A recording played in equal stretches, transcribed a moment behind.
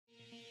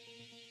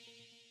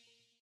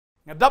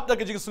Ngadap da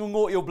kajing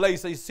sungo yo blay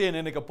sa isen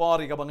ne ka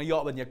pari ka bang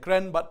yo ban ya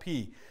kren bat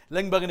pi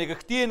leng bang ne ka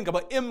tien ka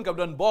ba im ka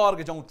don bor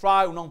ka jong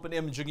try unong pen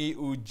im jingi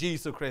u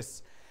Jesus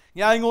Christ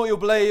ngai ngo yo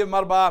blay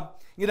marba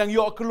ngidang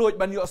yo kluj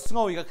ban yo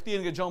sngo ka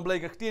tien ka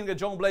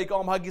jong blay ka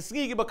om hagi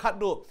sngi ki ba khat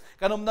do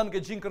kanom nan ka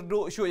jing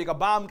kerdo shu ka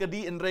bam ka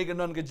di en re ka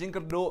non ka jing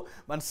kerdo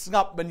ban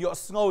snap ban yo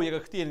sngo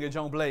ka tien ka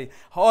jong blay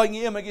hoi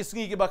ngi em ki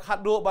sngi ki ba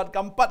khat do bat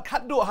kampat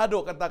khat do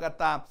hado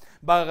kata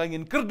ba ka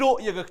ngin kerdo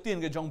ka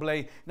tien ka jong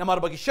blay namar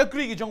ba ki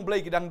shakri ki jong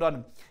blay ki dang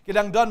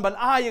don ban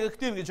a ka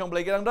tien ka jong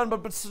blay ki dang don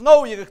ban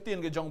sngo ka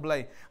tien ka jong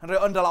blay re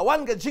ondala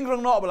wan ka jing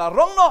rong no bala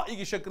rong no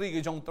ki shakri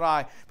ki jong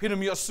try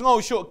pinum yo sngo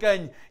shu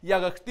ken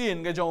ka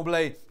tien ka jong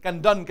blay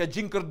kan don ka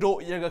jing kerdo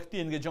ka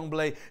tien ka jong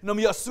blay nom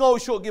yo sngo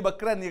shu ki ba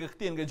kren ka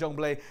tien ka jong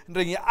blay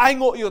ring ai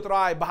ngo yo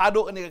try ba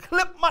hado ni ka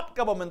klip mat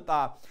ka ba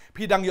menta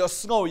pidang yo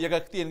sngo ka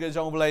tien ka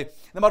jong blay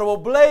namar bo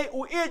blay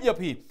u e ya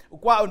pi u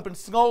kwa un pen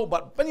sngo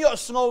bat pen yo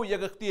sngo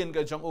ka tien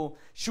ka jong u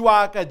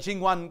shwa ka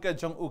jingwan ka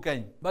jong u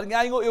ken ba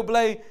ngai ngo yo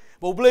blay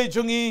bo blay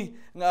jongi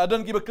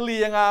don ki ba kli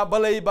nga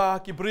balei ba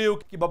ki briu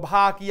ki ba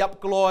bha ki yap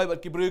kloy ba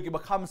ki briu ki ba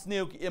kham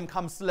sneu ki em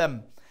kham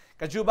slem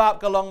ka jubab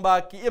ka long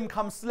ba ki em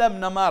kham slem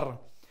namar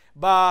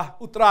ba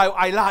utrai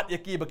ailat ya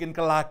ki bakin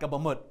kelak ka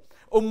bamut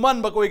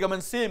umman ba koi ka man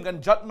sim kan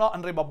jatno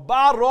an re ba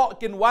baro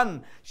kin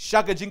wan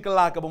shaka jing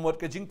kelak ka bamut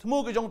ka jing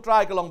thmu ka jong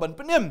try ka long ban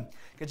penim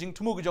ka jing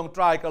thmu ka jong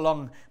try ka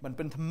long ban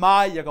pen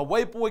thmai ya ka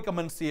wai poi ka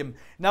man sim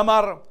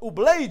namar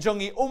ublai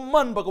jongi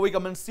umman ba koi ka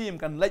man sim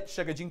kan lech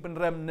shaka jing pen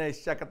rem ne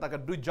shaka ta ka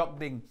du jok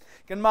ding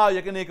kan mau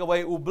ya ka ne ka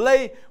wai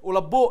ublai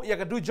ulabo ya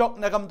ka du jok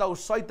na kam tau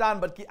shaitan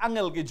bat ki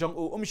angel ki jong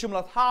shim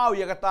la thau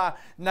ya ka ta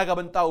na ka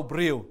ban tau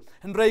briu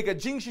henrei ka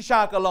jing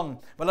shisha ka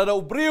long bala da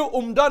briu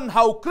dan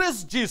hau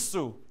Chris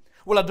Jesus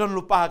wala don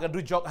lupa ka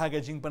du jok ha ga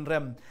jing pen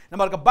rem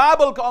namar ka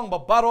babel ka ong ba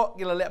baro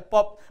gila le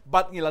pop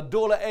bat ngila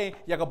dola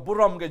ya ka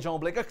buram ga jong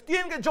blay ka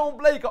tien ga jong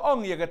blay ka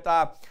ong ya ka ta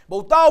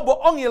bo tau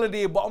bo ong yela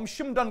di bo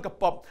shim dan ka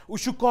pop u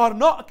shukor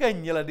no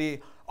ken yela di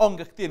ong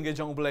ka tien ga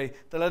jong blay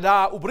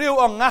talada u briu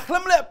ong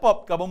ngakhlem le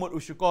pop ka bomut u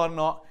shukor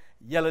no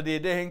yala de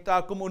heng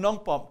ta kum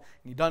unong pop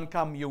ni don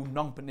kam yo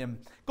nong penem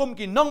kum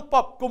ki nong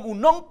pop kum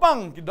unong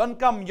pang ki don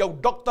kam yo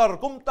doktor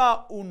kum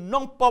ta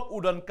unong pop u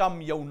don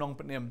kam yo nong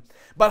penem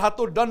bar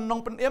hatu don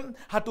nong penem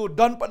hatu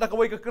don pada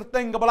kawai ka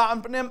kerteng ka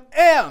balaan penem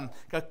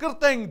ka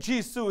kerteng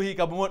jisu hi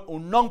ka bumut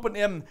unong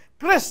penem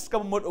Chris ka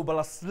bumut u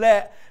balas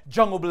le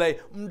jong ublay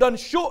don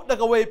shu da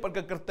kawai pad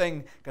ka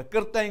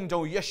kerteng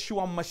jong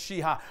Yeshua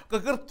Mashiach ka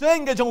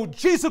kerteng ka jong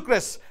Jesus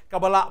Christ ka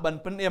bala ban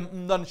penem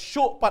don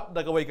shu pat da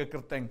kawai ka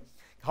kerteng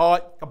hoi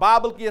ka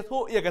babel ki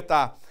thu ya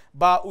kata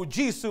ba u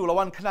jisu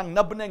lawan khnang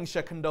nabneng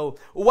shakando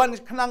wan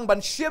khnang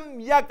ban shim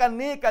ya ka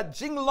ne ka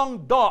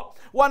jinglong do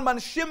wan ban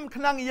shim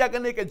khnang ya ka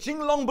ne ka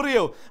jinglong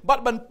brio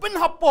bat ban pin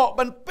hapo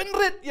ban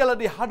pinrit yala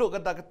di hado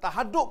kata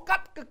hado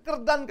kat ke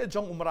kerdan ke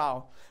jong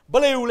umrao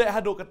balei ule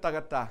hado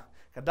kata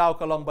kadau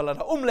kalong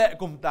balada umle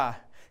kumta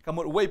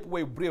kamut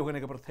wei brio ka ne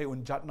ka perthai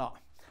un jatna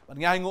ban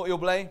ngai ngo yo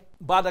blai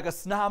bada ka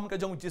snam ka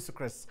jong Jesus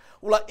Christ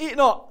ula i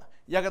no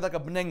ya kata ka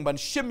beneng ban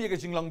shim ya ka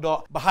jinglong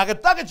do bahaga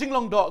ta ka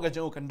jinglong do ka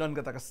jong kan don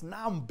kata ka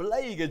snam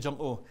blai ka jong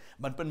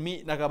ban pen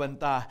mi na ka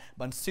banta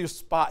ban siu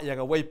spa ya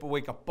ka wei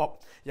ka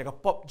pop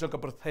jong ka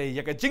perthai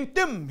ya ka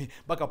jingtim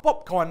ba ka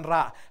pop kawan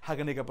ra ha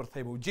ka ne ka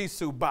perthai bu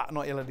jisu ba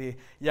no eladi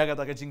ya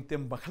kata ka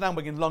jingtim ba khanang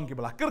bagin long ki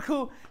bala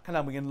kerkhu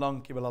khanang bagin long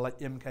ki bala la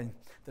yem kan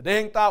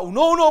tadeng ta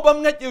uno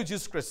bam ngat yo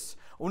Jesus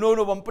Christ uno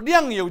bam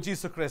pediang yo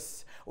Jesus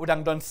Christ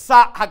udang don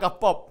sa ha ka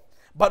pop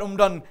bat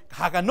don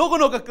haga no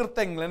ka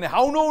kerteng lene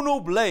how no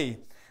blay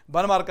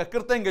banmar ka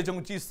kerteng ga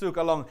jong jisu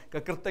kalong ka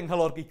kerteng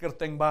halor ki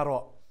kerteng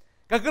baro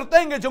ka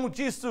kerteng ga jong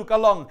jisu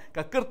kalong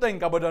ka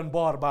kerteng ka badan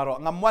bor baro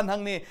ngamwan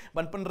hang ni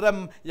ban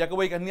penrem ya ka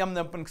wei ka niam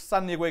na pen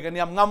san ni wei ka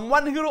niam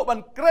ngamwan hiru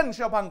ban kren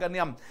syapang ka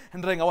niam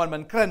hendre ngawan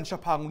ban kren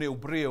syapang ni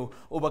ubriu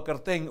uba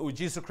kerteng u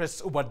Jesus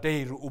Christ uba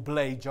deiru u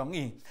blay jong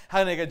i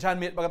hane ka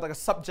janmit ba ka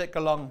subject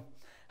kalong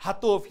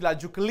hatu fila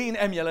juklin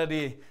yala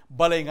di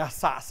balei nga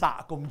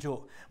sa kumjuh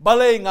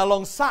balei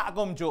ngalong sa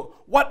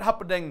kumjuh what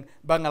happening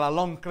bangala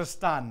long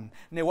kristan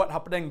ne what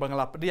happening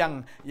bangala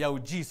pediang yau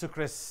Jesus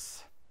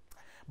Christ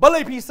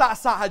balei pi sa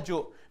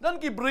haju dan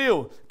ki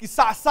brio ki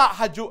sa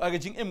haju aga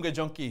jing im ga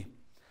jongki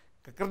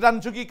kekerdan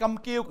jugi kam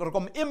kiu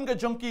kerkom im ga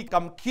jongki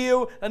kam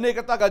kiu dan ne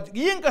kata ga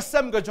ying ka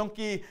sem ga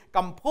jongki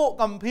kam po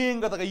kam ping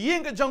kata ga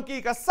ying ga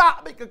jongki ka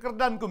sa bi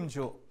kekerdan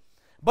kumjuh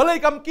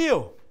balei kam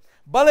kiu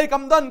balai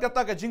kamdan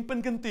kata ka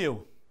jingpen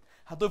kentiu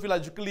hatu fila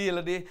jukli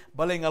lade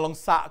balai ngalong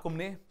sa kum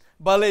ni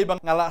balai bang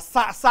ngala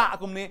sa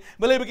kum ni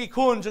balai bagi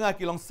kun junga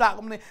ki long sa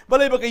kum ni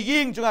balai bagi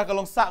ying junga ka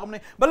long sa kum ni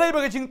balai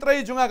bagi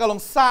jingtrei junga ka long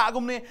sa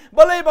kum ni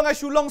balai bang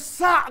shulong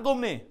sa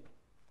kum ni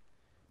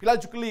fila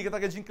jukli kata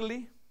ka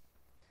jingkli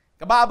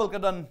ka babel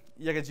kadan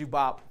ya ka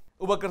jibab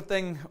uba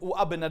kerteng u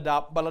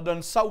abenadab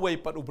baladon sawai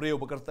pat ubreu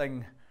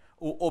bekerteng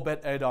u obed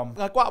edom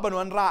ngakwa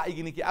banuan ra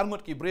igini ki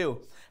armut ki breu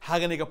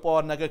hagani ka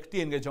por naga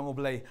ktien ga jong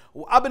ublay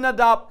u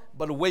abenadab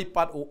bal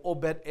weipat u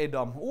obed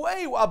edom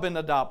wei u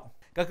abenadab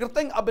ka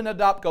kerteng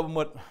abenadab ka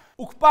mut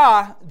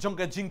ukpa jong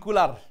ka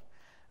jingkular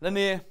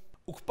lani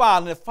ukpa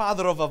ne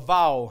father of a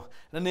vow,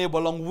 ne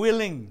bolong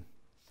willing.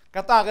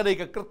 Kata ka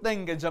ka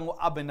kerteng ka jang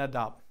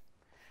Abinadab.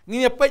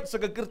 Nginya pet sa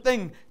ka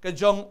kerteng ka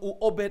jang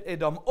Obed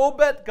Edom.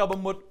 Obed ka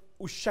bamut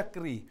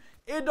Shakri.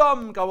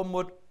 Edom ka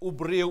bamut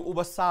Ubriu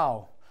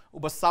Ubasaw.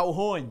 Ubasaw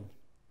hon.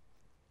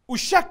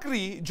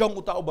 Shakri jang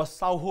uta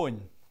Ubasaw hon.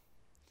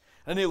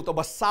 Ani uta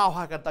basaw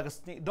ha kata ka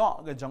sni do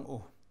ka jang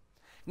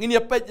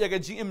Nginya pet ya ka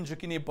jim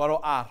kini baro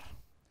ar.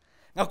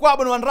 Ngakwa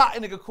ban wan ra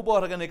ini ka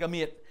kubor ka ne ka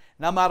miet.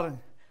 Namar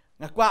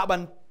ngakwa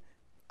ban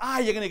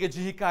ya ka ne ka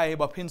jihikai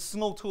ba pin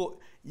sngo tu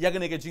ya ka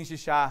ne ka jing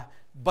shisha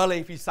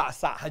balai fi sa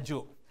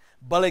haju.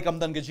 Balai kam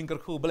dan ka jing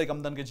kerku, balai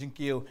kam dan ka jing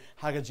kiu,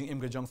 ha ka jing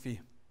im ka jong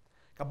fi.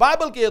 Ka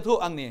Bible ke tu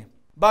ang ni,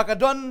 ba ka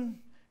don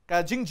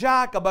ka jing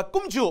ja ka ba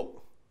kumjuh.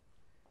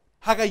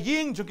 Ha ka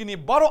ying jong kini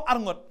baro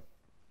arngot.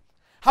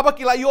 Ha ba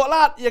kila yo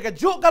lat ya ka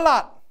juk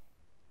kalat.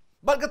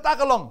 Ba ka ta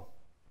kalong.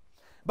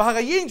 Ba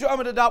ka ying jo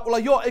Abinadab ula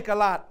yo e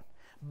kalat.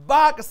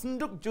 Ba ka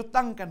senduk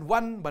jutang kan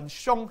wan ban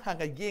syong ha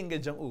ka ying ka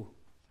jong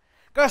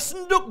Ka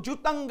senduk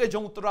jutang ka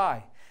jong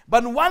trai.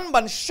 Ban wan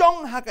ban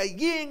syong ha ka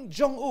ying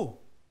jong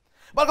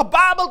Ba ka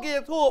Bible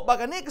ke tu ba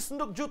ka ni ka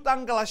senduk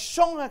jutang kala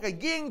syong ha ka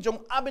ying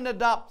jong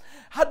Abinadab.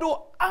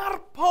 Hado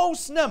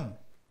arpos nem.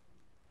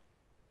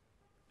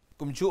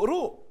 Kumjuh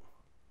ru.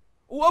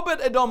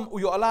 Obed Edom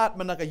uyo alat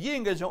manaka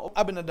ying ka jong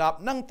Abinadab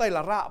nang tay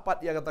lara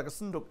pat ya kata ka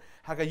senduk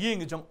ha ka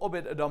ying jong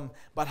Obed Edom.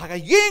 Ba ha ka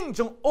ying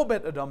jong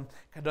Obed Edom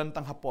ka dan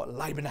tang hapo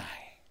lai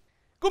benai.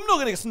 Kumno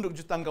ka ni senduk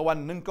jutang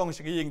kawan nengkong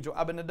siya kaying jong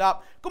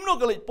Abinadab. Kumno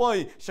ka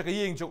poi siya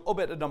kaying jong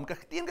Obed Edom.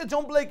 Kaktiin ka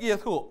jong Balei kiya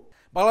tu.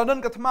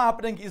 Baladon ka tama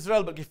hapadeng ki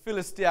Israel bagi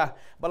Filistia.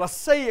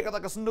 Balasay kata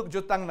ka senduk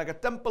jutang na ka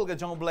temple ka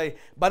jong Balei.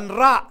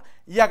 Banra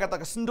ya kata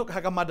ka senduk ha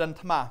ka madan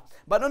tama.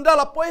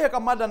 Banundala poi ha ka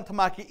madan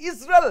tama ki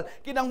Israel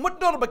kinang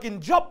mudor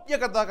bakin job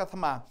ya kata ka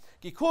tama.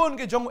 Ki kun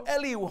ke jong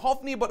Eli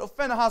Hofni but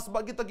Phinehas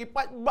bagi kita ki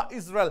pat ba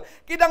Israel.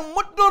 Kinang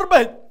mudor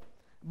bet.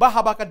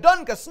 Bahaba ka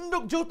don ka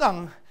senduk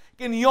jutang.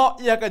 Kin yo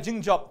ya ka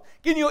jingjob.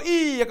 Kin yo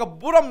ya ka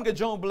buram ka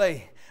jong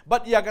Balei.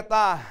 But ya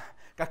kata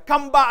ka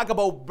kamba ka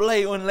bau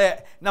Balei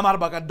unle namar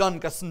ba ka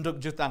don ka senduk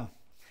jutang.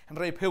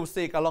 Henry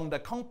Peusi ka long da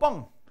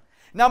kongpong.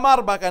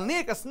 Namar ba ka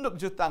ni ka senduk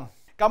jutang.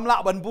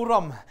 Kamla ban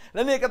buram.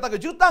 Lani kata ka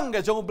jutang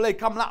ka jong Balei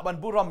kamla ban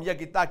buram ya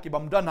kita ki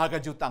bam don ha ka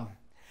jutang.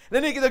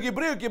 Lani kita ki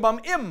beriu ki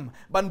bam im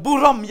ban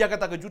buram ya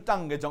kata ka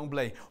jutang ka jong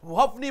Balei.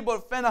 Hofni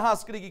bot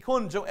Phinehas ki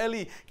kun jong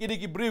Eli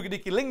ki beriu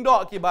ki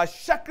lingdo ki ba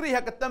Shakri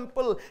ha ka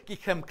temple ki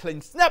kem clean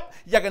snap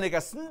ya ka ni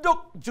ka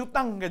senduk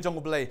jutang ka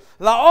jong Balei.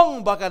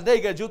 Laong ba ka dei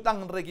ka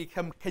jutang re ki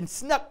kem clean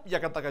snap ya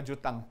kata ka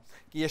jutang.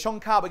 Ki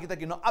shong ka ba kita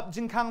ki no up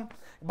jingkang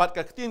bat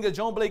ka tin ka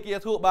jong Balei ki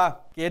tu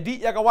ba ki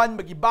di ya ka wan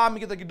ba ki bam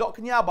kita ki dok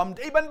knya bam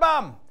dei ban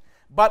bam.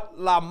 Bat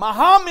la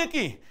maham ya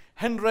ki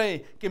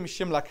Henry kim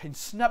shimla clean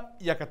snap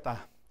ya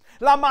kata.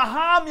 La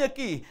maham ya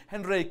ki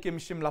Henry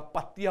kim shim la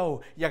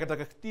patiau ya kata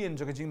kaktin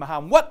jong jing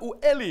maham wat u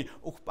Eli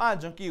ukpa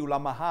jong ki la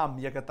maham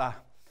ya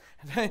kata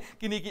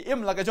kini ki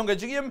im la ka jong ka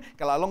jing im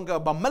kala long ka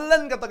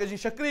bamelan kata ka jing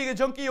Shakri ka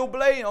jong ki u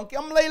Balei ong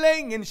kiam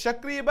lei ngin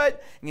Shakri bat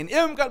ngin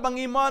im kat bang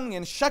iman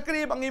ngin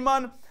Shakri bang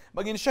iman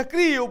bangin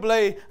Shakri u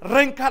Balei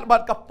rengkat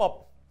bat ka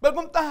pop.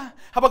 Belkumta,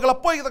 haba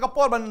kalapoi kita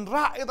kapor ban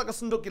ra kita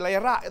kesenduk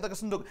kila ra kita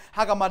kesenduk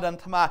haga madan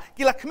tama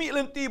kila kemi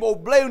lenti bo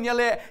Balei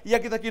nyale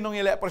ya kita kinong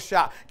ele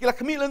persya kila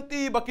kemi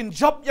lenti bakin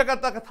job ya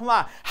kata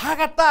katama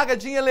haga ta ka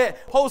jingele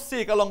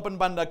hosi kalong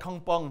penbanda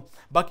kongpong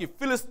baki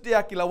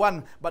Filistia kilawan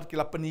bat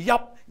kila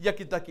peniap ya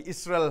kita ki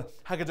Israel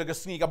haga jaga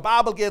sengi ka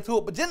Bible ke tu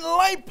jen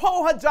lai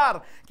po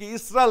hajar ki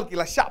Israel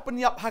kila syak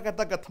peniap haga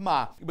ta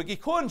katama bagi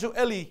konjo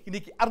Eli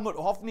kini ki arngot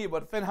Hofni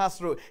bat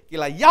Phinehas ru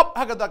kila yap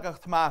haga ta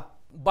katama.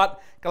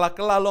 But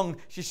kala-kalalong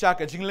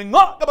sisaka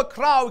jinglingok ka ba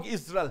crowd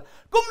Israel.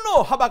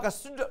 Kumno haba ka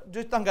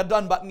jutang ka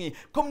don bat ngi.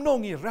 Kumno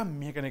ngi ram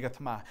ya ka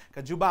negatma.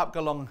 Ka jubab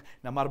kalong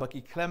na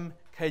marbaki klem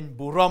ken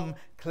buram,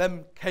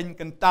 klem ken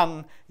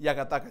kentang ya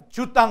kata ka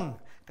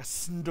jutang ka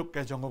senduk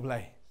ka jong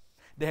Balei.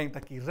 Deheng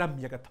taki ram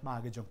ya ka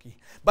tama ka jongki.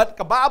 But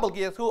ka Bible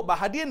ki tu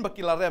bahadian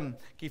bakila rem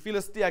ki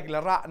Filistia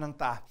kila ra nang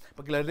ta.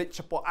 Bakila rit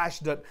chapo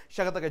Ashdod.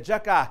 Sya kata ka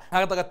jaka,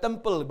 kata ka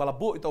temple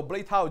balabu ito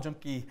Balei tau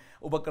jongki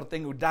uba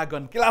kerteng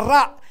udagon kila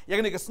ra ya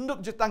ka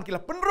senduk jutang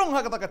kila penrung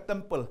ha kata ka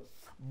temple.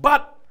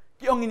 But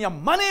ki ongin ya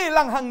mani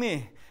lang hang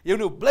ni. Ya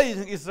nu Balei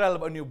jong Israel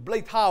ba nu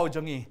Balei tau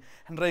jongi.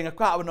 Henry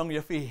ngakwa banong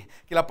yafi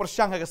kila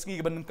persyang ha ka sengi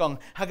ka benengkong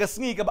ha ka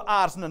sengi ka ba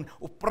arsenan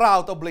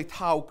uprau to Balei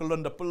tau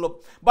kelon da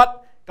pelup.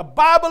 But ka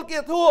Bible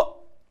ki tu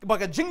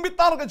Baga jing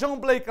bitar ka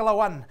jong Balei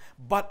kalawan,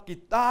 bat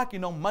kita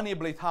kinong mani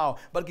Balei tau,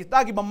 bat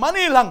kita ki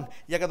mani lang,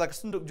 ya kata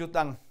kesenduk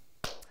jutang.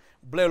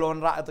 Balei lon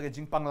ra kata ka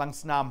jing pang lang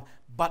senam,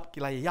 bat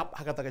kila yap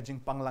ha kata ka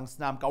jing pang lang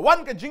senam,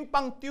 kawan ka jing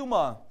pang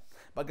tumor,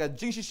 baga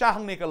jing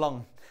sisahang ni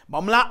kalong.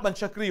 Mamlak ban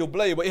Shakri u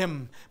Balei ba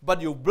im, bat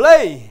yu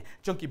Balei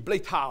jong ki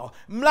Balei tau,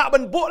 mlak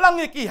ban buk lang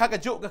yaki ha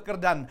ka juk ka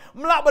kerdan,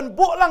 mlak ban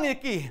buk lang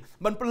yaki,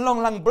 ban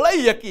pelong lang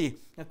Balei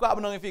yaki. Aku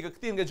abang fi ka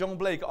tin ka jong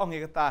Balei ka ong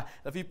kata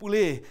lafi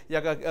pule ya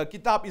ka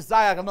kitab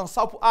Isaiah ka nong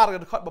saupu ar ka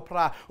dekat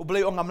bapra u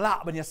Balei ong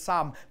amlak ban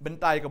sam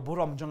bentai ka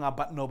buram jong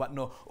batno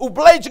u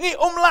Balei jengi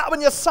umlak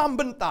ban sam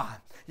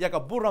benta ya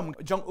ka buram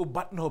jong u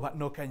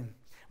batno kan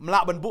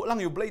melak ban bu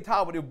lang you blay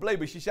tau ba you blay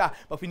ba shisha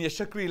ba finia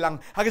syakri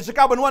lang ha ke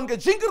cakap ban wan ke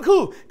jingker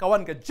ku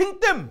kawan ke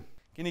jingtim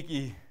kini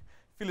ki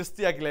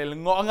Filistia ki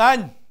lengo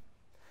angan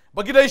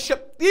bagi dai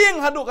syap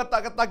tiang hadu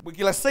kata-kata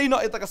bagi la sei no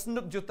eta ka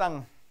senduk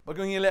jutang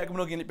bagi ngilek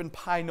kemuno gini pen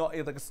pai no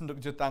eta ka senduk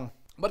jutang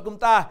bat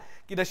kumta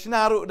kita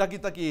sinaru da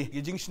kita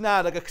ki jing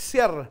sina da ka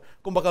kser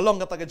kum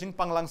bakalong kata ka jing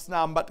panglang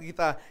snam bat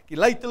kita ki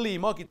lightly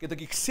mo kita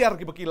ki kser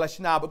ki baki la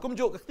sina ba kum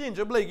jo ka tin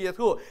je blai ki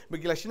thu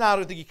bagi la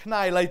sinaru ti ki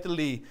knai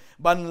lightly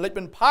ban lek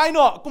pen pai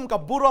no kum ka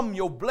buram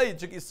yo blai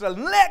je Israel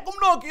lek kum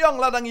no ki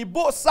yang ladang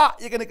ibo sa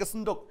ye ka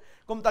senduk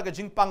kum ta ka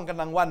jing pang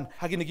kanang wan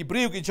hagini ki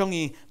briu ki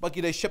jongi bagi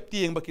dai syap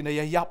tiang bagi na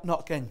yap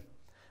no ken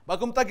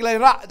bakum ta kilai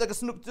ra ta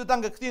kesenduk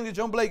jutang ke kting ke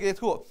jomblai ke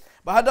thu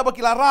bahada ba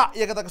kilai ra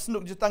ya kata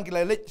kesenduk jutang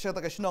kilai lech kata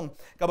ke Shillong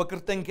ka ba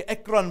kerteng ke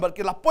ekron ba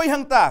kila poi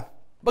hang ta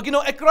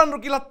bagino ekron ru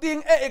kila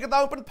ting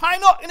kata pen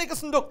pai no ini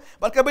kesenduk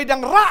ba ka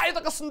bidang ra ya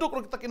ta kesenduk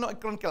ru kita kino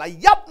ekron kilai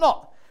yap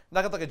no da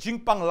kata ke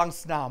jingpang lang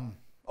snam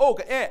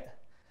ke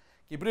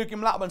ki bri ki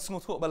mla ban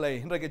sungut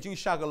balai ndra ke jing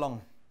sha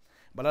galong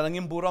bala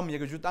ngim buram ya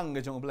ke jutang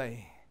ke jomblai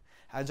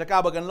ha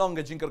jaka ba gan long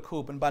ke jingker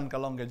khu pen ban ka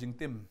long ke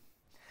jingtim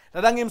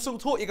Ladang im sung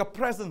thu ika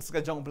presence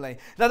ka jong blay.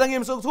 Ladang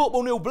im sung thu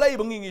bo ne blay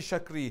bangingi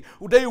syakri.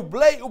 Udai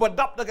blay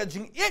ubadap da ka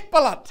jing ik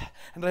palat.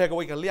 Andra ka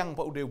wai ka liang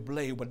pa udai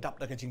blay ubadap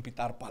da ka jing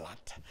pitar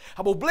palat.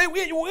 Habo blay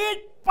wi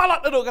ik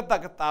palat ado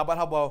kata-kata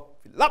ban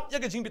habo lap ya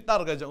ka jing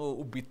pitar ka jong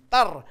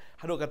ubitar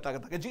hado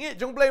kata-kata ka jing ik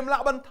jong blay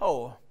mlak ban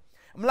tho.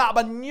 Mlak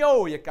ban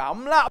nyo ya ka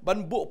mlak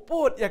ban bu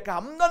put ya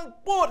ka nan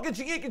put ka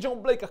jing ik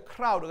jong blay ka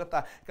crowd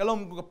kata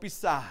kalom ka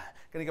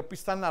pisah kani ka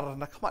pisanar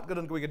na khamat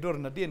gadon ka wigadur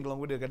na din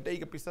kalong widir ka dai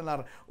ka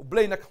pisanar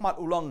ublay na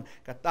khamat ulong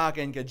kata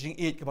ken ka jing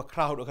it ka ba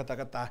crowd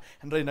kata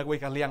handrai na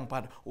ka liang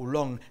pad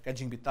ulong ka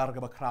jing bitar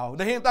ka ba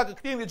crowd dah heng ta ka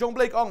ting ka jong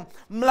blay kong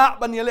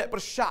mlak ban yele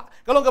persya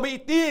kalong ka ba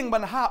iting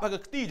ban ha ba ka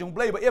ti jong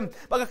blay ba em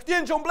ba ka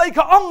tien jong blay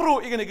ka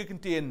ongru igani ka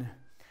kentien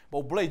ba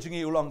blay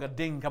jingi ulong ka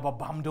ding ka ba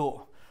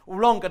bamdo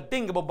ulong ka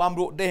ding ka ba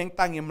bamdo deheng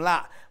tangi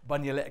mlak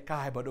ban yele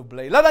kai ba do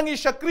blay ladangi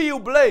syakri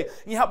blay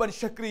ngi haban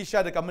syakri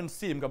sya da ka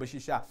mensim ka ba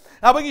shisha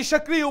habangi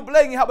syakri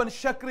blay ngi haban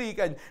syakri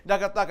kan da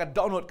kata ka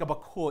download ka ba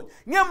khot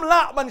ngem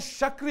lak ban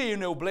syakri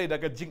ne blay da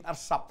ka jing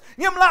arsap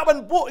ngem lak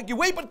ban bo ki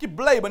wei pat ki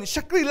blay ban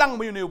syakri lang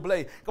ma ne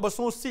blay ka ba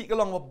sosi ka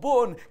long ba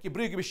bon ki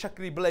bri ki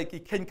syakri blay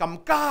ki ken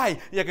kam kai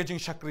ya ka jing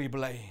syakri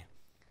blay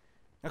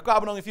ka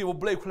abnong fi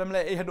blay khulam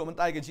le hadu man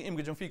tai ka jing im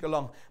ka jong fi ka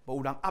long ba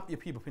udang up ya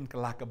pi ba pin ka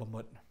lak ka ba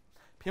mot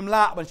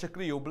Pimla ban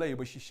syakri blay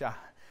ba shisha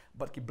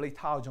bat ki blay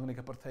tau jong ne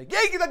ka perthai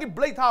ge kita ki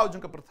blay tau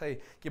jong ka perthai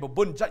ki ba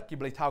bun jat ki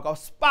blay tau ka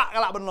spa ka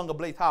la ban long ka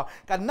blay tau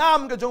ka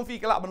nam ka jong fi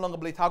ka la ban long ka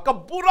blay tau ka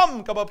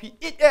buram ka ba pi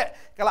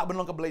ka la ban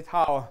long ka blay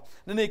tau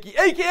ne ki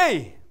aka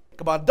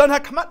ka ba dan ha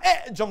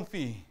khamat jong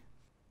fi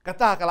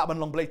kata ka la ban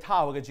long blay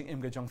tau ka jing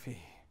im ka jong fi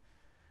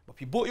ba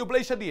pi bo yo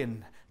blay shadin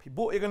pi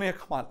bo ye ka ne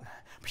khamat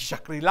pi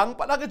syakri lang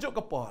pa la ka jok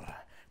ka por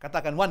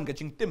katakan wan ka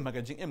jing tim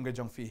ka jing im ka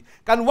jong fi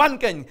kan wan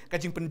ken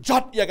ka jing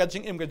penjot ya ka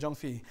jing im ka jong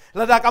fi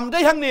lada kam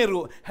dai hang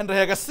neru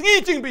handra ka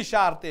sngi jing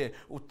bisharte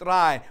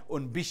utrai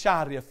un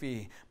bishar ya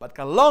fi bat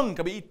ka long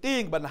ka bi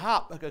ting ban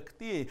hap ka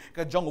kti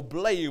ka jong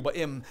blay ba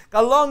im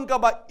ka long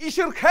ka ba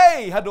ishir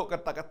kai hado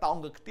kata ka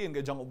taong ka ktin ka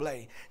jong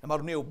blay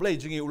namar ne blay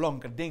jingi ulong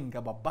ka ding ka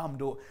ba bam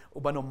do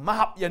ubano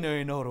map ya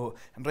ne noro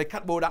handra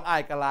kat bodang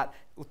ai kalat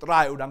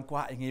utrai udang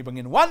kwa ingi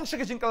bangin wan sa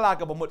ka jing kala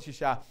ka bamot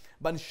shisha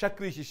ban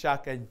syakri shisha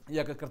ken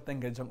ya ka kerteng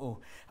ka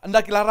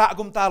anda kila rak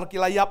gumtar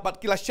kila yap bat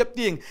kila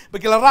syepting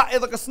bakila rak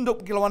eta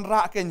kesenduk kilawan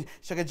rak ken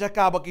syaka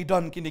jaka baki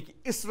don kini ki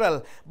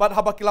Israel bat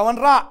haba kilawan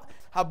rak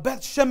ha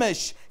Bet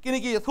Shemesh kini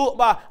ki thu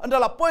ba anda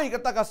la poi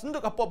kata ka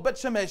senduk apa Bet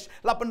Shemesh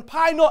la pen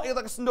pai no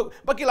eta kesenduk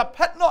bakila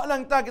pet no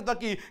nang ta kita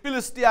ki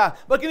Filistia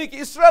bakini ki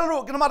Israel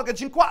ru kena mar ka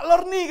jingkwa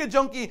lerni ke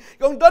jongki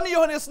kong doni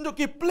Yohanes senduk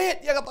ki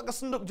plate ya kata ka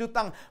senduk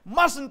jutang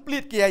masen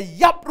plate ki ya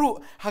yap ru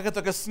ha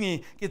kata ka sngi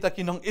kita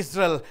ki nong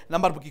Israel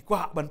namar baki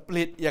kwa ban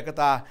plate ya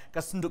kata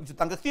ka senduk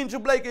jutang ka tin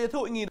jublai ke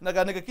thu ingi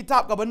naga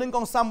kitab ka baneng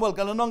kong Samuel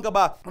ka nong ka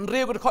ba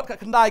reu ko khot ka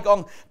khandai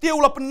kong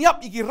tiu la penyap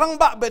iki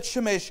rangba Bet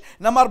Shemesh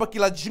namar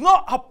bakila jingo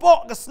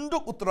hapo ka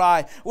senduk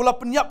utrai ula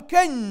penyap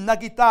ken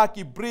nagita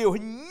ki breu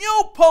nyu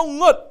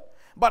pongut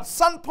bat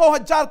san po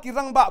hajar ki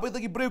rangba be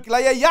ki breu ki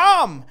laya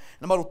yam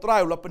namar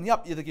utrai ula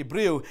penyap ye ki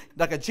breu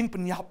da ka jing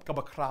penyap ka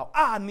bakrau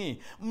ani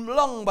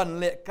mlong ban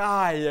le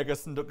kai ya ka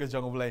senduk ke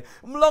jong blai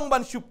mlong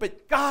ban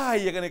syupet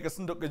kai ya ka ne ka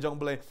senduk ke jong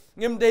blai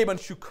ngem dei ban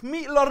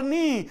syukmi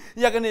lorni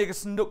ya ka ne ka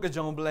senduk ke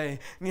jong blai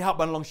ni hab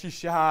ban long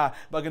shisha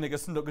ba ka ne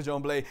ka senduk ke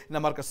jong blai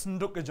namar ka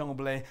senduk ke jong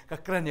blai ka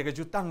kren ya ka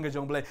jutang ke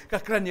jong blai ka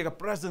kren ya ka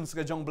presence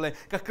ke jong blai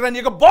ka kren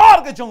ya ka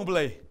bor ke jong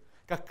blai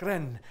ka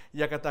kren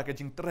ya kata ka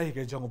jing trai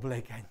ke jong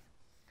blai kan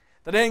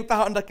tadeng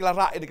tahu anda kila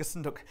rak ini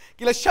kesenduk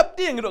kila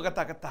syapti yang duk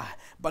kata-kata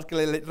bat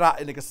kila rak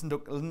ini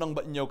kesenduk lenong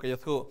bat nyau kaya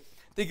tu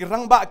tigi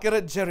rang ba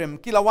keret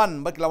jerem kilawan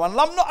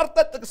lam no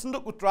artat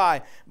kesenduk utrai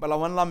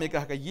balawan lam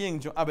ikah ka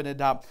ying jong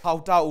abenedab hau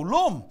ta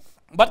ulum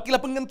Bat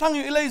kila pengentang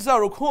yu Eliza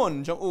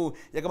rukun jong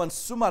ya kaman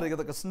sumar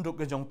kata kesenduk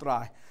ke jong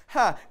try.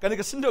 Kan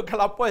kesenduk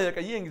kalapa ya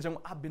ka yeng jong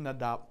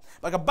Abinadab.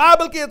 Baka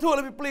Bible ke tu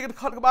lebih peli ke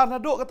khat ke bar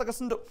naduk kata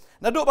kesenduk.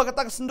 Naduk baka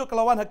kata kesenduk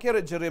kelawan ha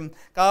keret jerim.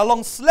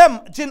 Kalong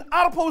slam jin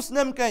arpos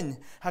nem kan.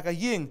 Ha ka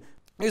yeng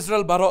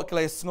Israel barok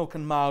kelai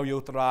sengokan mau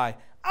yu try.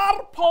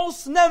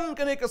 Arpos nem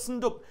kan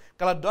kesenduk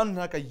kala don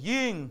ha ka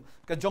yeng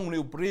ka jong ni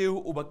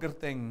ubreu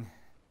ubakerteng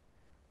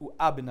u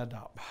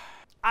Abinadab.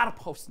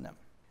 Arpos nem.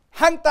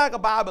 Hangta ka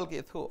Bible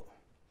ke tu.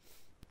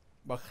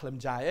 Bakhlem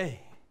jai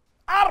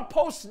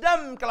arpos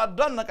dem kala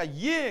don ka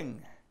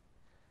yeng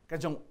ka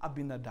jong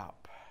Abinadab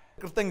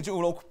kerteng ju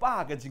ulo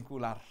pa ka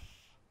jingkular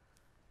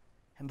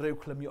henreu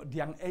khlem yo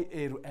diang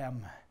ru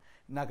em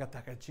nagata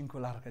ka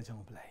jingkular ka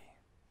jong blai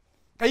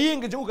ka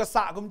yeng ka ju ka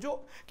sa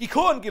kumjuh ki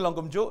khon ki long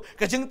kumjuh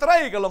ka jing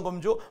trai ka long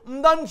kumjuh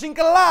mdan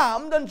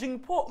jingkala mdan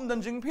jingpo mdan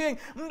jingping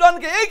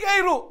mdan ke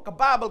ru ka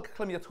babel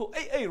khlem ya thu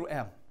ru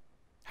em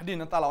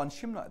hadin talawan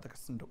shimna ta ka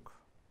senduk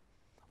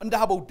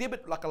anda habau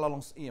debit la ka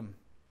long sim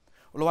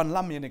ulawan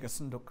lam yang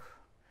kesenduk.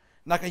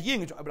 Naka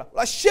yeng jo abra.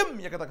 Ula shim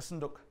ya kata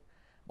kesenduk.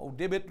 Mau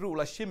debet ru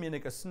ula shim yang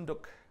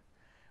kesenduk.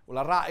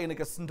 Ula ra yang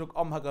kesenduk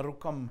om haga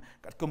rukam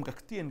kat kum ka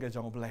ktien ka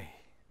jong blai.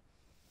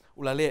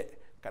 Ula le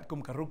kat kum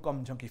ka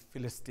rukam jong ki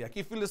Filistia.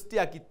 Ki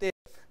Filistia ki te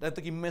da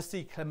tu ki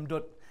Messi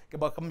klemdot ke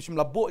ba kam shim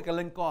labo ka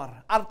lengkor.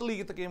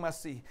 Artli kita ki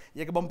masih.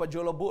 Ya ke bompa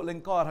jolo bo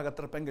lengkor haga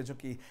terpeng ka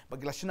joki.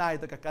 Bagila shnai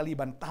ta ka kali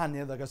bantan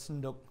ya da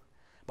kesenduk.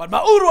 But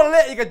mauru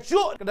le ika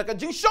jo kada ka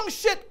jing shong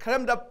shit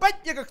krem da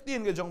pet ya ka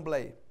tin ka jong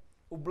blai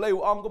u blai u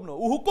ang kum no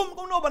u hukum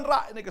kum no ban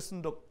ra ne ka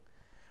senduk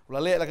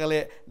ula le la ka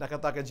le da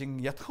kata ka jing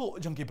ya thu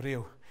jong ki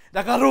breu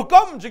da ka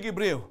rukom jong ki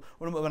breu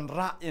u ban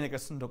ra ne ka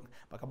senduk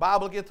ba ka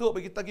babel ke thu ba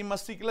kita ki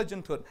masik la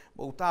jentut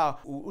ba uta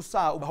u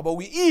usa u ba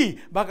wi i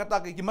ba kata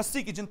ki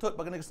masik ki jentut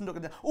ba ka ne ka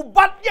senduk u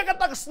bat ya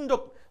kata ka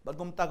senduk ba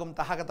gum ta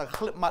ha kata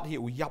khlip mat hi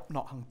u yap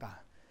no hang ta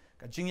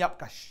ka jing yap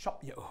ka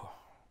shop ya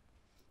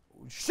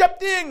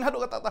Shepting hadu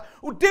kata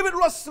David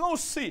ulas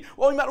ngosi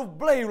wa mat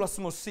blay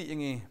ulas ngosi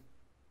ingi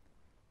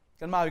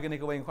kan mau gani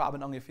ko weng kwa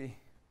ban ong ifi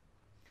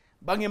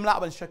bangim la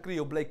ban shakri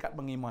u blay kat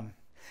bangiman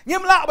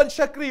ngim la ban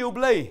shakri u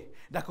blay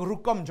da ko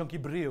rukom jong ki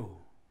brio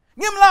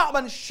ngim la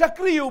ban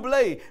shakri u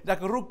blay da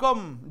ko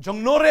rukom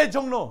jong nore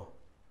jong no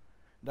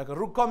da ko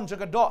rukom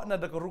jong ka do na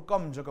da ko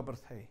rukom jong ka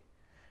perthai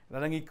la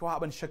ngi kwa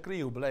ban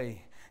shakri u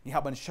blay ni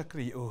haban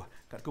shakri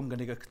kat kum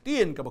gani ka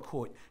ktien ka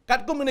bakhoi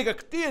kat kum gani ka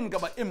ktien ka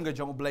ba im ga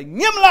jong blai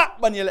ngimla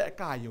ban yele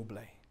ka yo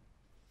blai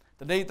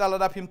tadai tala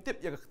da phim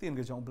tip ya ka ktien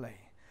ga jong blai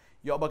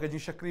yo ba ka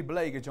jing shakri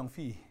blai ga jong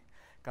fi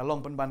ka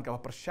long pen ban ka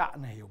persya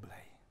na yo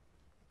blai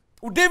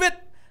u David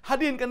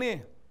hadin ka ni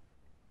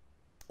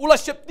ula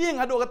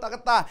shepting hado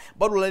kata-kata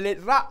baru le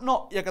ra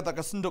no ya kata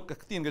ka senduk ka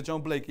ktien ga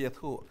jong blai ki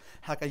thu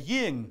ha ka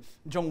yeng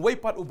jong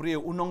weipat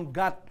ubreu unong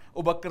gat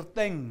u ba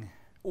kerteng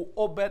u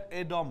Obed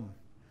Edom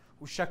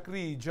u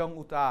shakri jong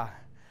uta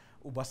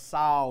u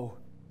basau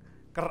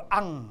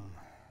kerang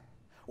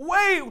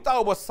wei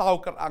uta u basau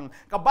kerang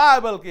ka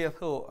Bible ke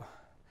thu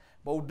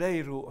bau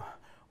dairu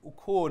u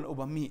kon u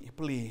bami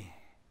pli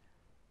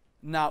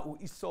na u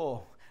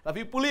iso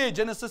tapi puli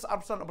Genesis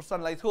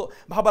arsan lai thu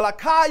bahabala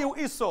kayu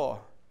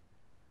iso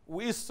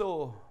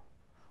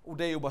u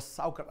dai u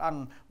basau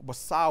kerang u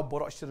basau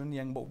borok shirin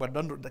yang bau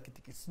badan dak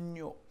kitiki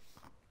senyo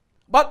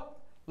but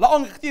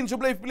laong ketin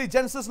jublai pli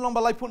Genesis long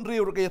balai pun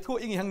riu ke thu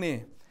ingi hang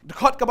ni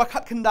dekat ke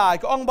bakat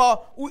kendai ke ong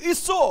ba u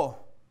iso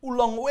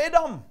ulong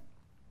wedam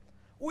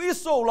u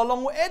iso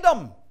lalong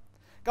wedam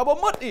ka ba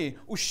mot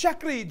u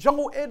shakri jong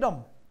u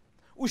edam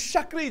u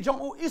shakri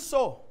jong u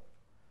iso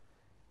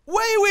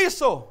wei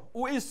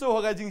u iso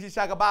ga jing si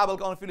ka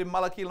Bible ka film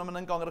Malaki lam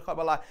nang ka dekat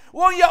balai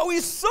wong ya u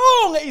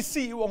iso nga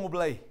isi wong u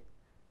blai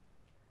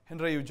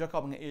henry u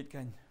Jacob nga eat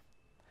kan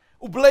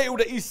u blai u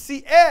da isi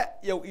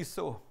ya u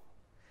iso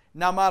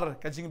namar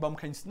ka jing bam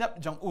kan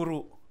snap jong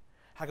uru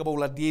haga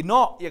bola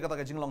dino ya kata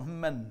ka jinglong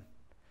men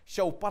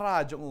syau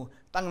para jong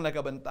tang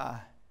naga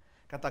benta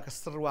kata ka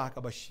serwa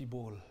ka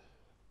basibol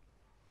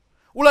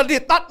ula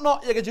di tatno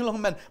ya ka jinglong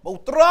men bau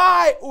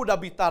try udah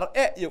bitar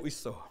ya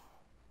iso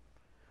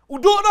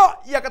udo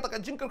no ya kata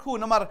ka jingkerku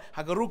namar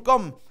haga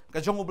rukom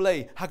ka jong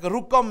ublay haga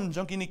rukom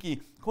jong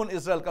kiniki kun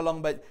Israel ka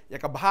long bai ya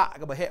ka bah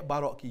ka bahe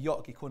barok ki yo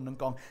ki kun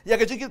nangkong ya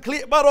ka jingkir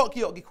klik barok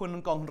ki yo ki kun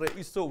nangkong re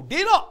iso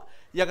dino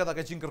ya kata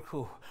ka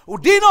jingkerku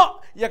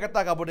udino ya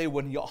kata ka bodai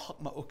won yo hak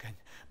ma ukan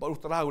baru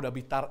terau dah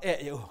bitar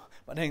yo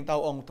pada yang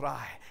tahu ong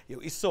try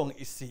yo isong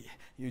isi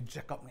yo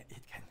Jacob ngai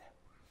ikan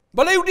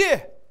balai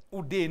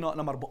ude no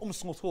namar bo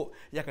sngotho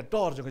ya ka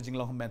dor jong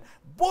jinglong men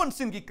bon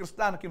sin ki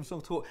kristan kim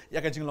sngotho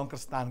ya ka jinglong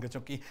kristan ka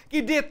choki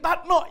ki de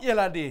tat no ya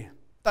la de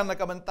tan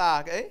ka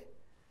benta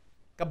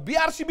ka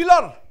biar si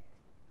bilor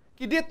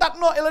ki de tat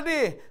no ya la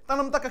de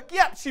tanam ta ka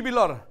kiat si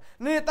bilor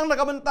ni tang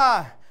ka benta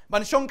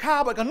ban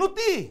shongkha ba ka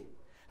nuti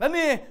la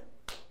ni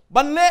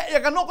ban le ya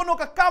ka no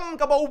ka kam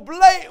ka ba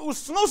ublai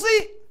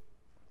usngosi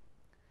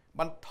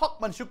ban thok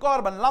ban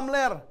syukor ban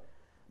lamler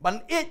ban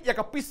it ya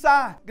ka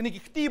pisa gini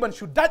kiti ban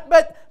syudat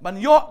bet ban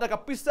yo da ka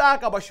pisa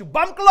ka ba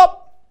syubam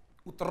klop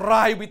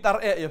utrai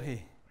bitar ya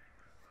he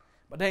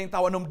badai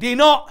tawanom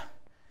dino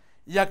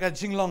ya ka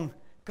Shillong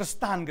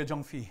Kristan ka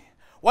jong fi.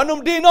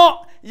 Wanum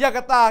dino ya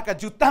kata ka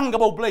jutang ka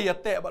bau blay ya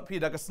te bat pi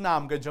da ka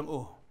snam ka jong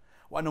u.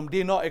 Wanum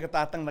dino e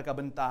kata tang na ka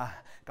benta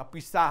ka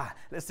pisah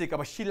lesi ka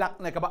ba shilak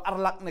na ka ba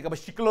arlak na ka ba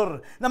shiklur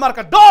na mar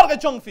ka dor ka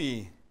jong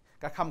fi.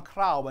 Ka kam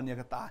kraw ban ya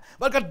kata.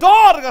 Ban ka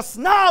dor ka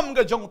snam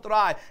ka jong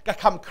trai ka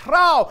kam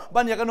kraw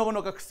ban ya ka no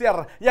ka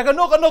kser ya ka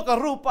no ka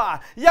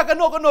rupa ya ka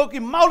no ki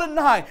maulen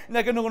nai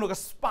na ka no ka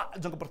spa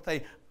jong ka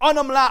pertai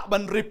onam la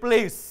ban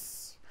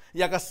replace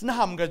ya ka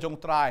snam ka jong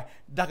trai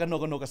da ka no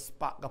ka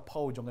spa ka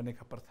pau jong ka ne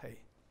ka pertai.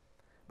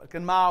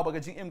 Kan mau baga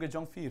jing im ga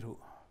jong firu.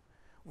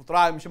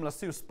 Utrai mishim la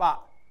siu spa.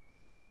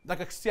 Da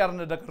ka ksiar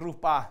na da ka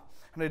rupa.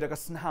 Nei da ka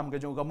snam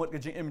ga jong ga mut ga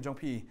jing im jong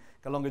pi.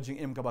 Ka long ga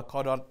jing im ka ba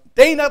kodor.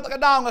 Dei na ta ka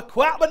daw nga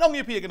kwa ban ong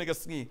pi ga ne ka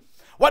sngi.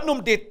 Wat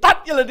num de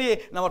tat yela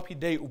de na wat pi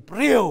dei u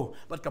breu.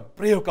 Bat ka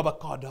breu ka ba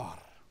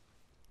kodor.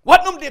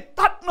 Wat num de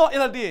tat no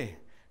yela de.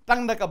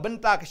 Tang da ka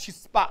benta ka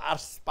shispa ar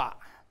spa.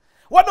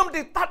 Wat num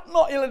de tat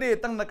no yela de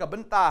tang da ka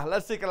benta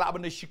la se ka la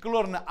ban de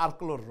shiklor na ar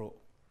klor ro.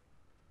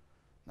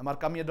 Namar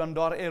kami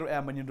dondor eru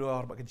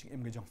menidor bagi jing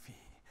im gejong fi.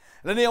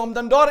 Lani om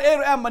dondor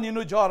eru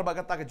menidor bagi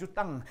kata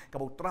kejutang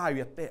kabau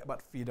trai ya te bat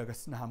fi daga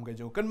snaham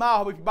gejong. Kan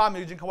mau habi bam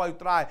jing kawai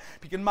trai.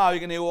 Pikin mau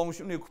ikan ewong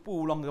shuni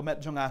kupu long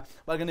gamet jonga.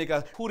 Bagi ni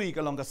ka puri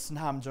ka long ka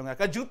snaham jonga.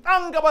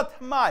 Kejutang kabat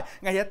mai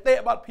ngai ya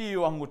te bat fi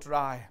wang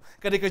utrai.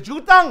 Kadi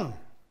kejutang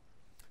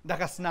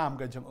daga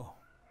snaham gejong o.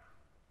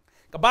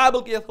 Ka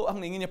Bible kia tu ang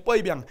ingin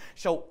poi biang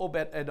show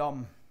Obed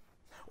Edom.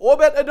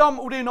 Obed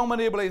Edom udai nong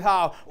mani belai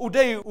thao,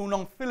 udai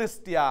unong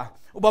Philistia,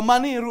 uba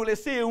mani rule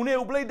se une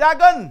ublai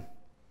dagan,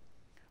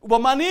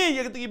 uba mani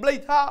ya ketiki belai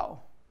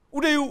thao,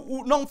 udai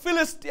unong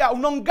Philistia,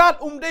 unong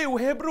Gad umdai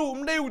Hebrew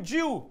umdai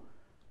Jew,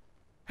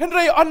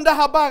 Henry anda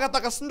haba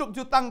kata kasenduk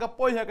jutang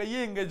kapoi ha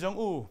kayeng ke jong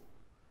u,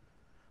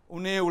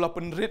 une ula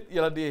penrit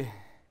ya lade,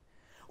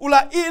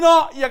 ula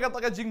ino ya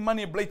kata kajing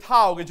mani belai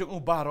thao ke jong u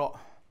baro,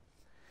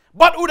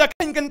 bat udah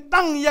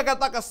kentang ya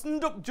kata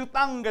kasenduk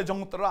jutang ke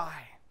jong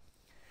terai.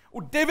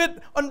 David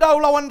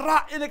andau lawan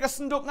ra ini ka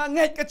senduk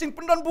nganget kacing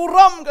pendon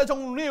buram ka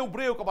jong neu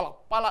breu ka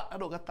balak palak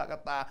ado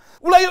kata-kata.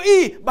 Ulayo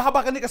i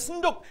bahaba kan ka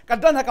senduk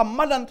kadan ka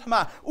madan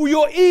thama.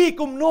 Uyo i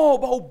kum no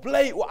bau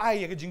blai u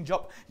ai ka jing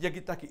job ya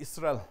kita ki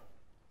Israel.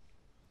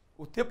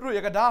 Utepru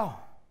ya ka dau.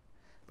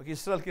 Bagi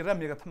Israel ki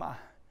ram ya ka thama.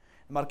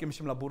 Mar ki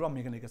mishim la buram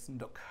ya ka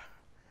senduk.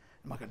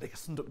 Maka de ka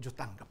senduk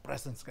jutang ka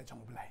presence ka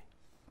jong blai.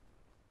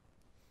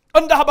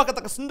 Anda haba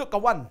kata ka senduk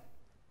kawan.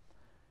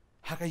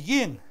 Ha ka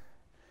ying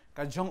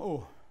ka jong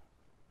u.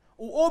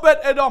 Obed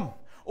Edom,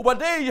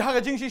 ubadei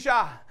haga jing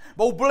shisha,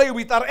 bau blai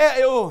witar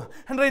eu,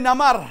 henry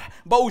namar,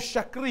 bau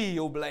syakri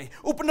eu blai,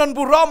 upenan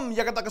buram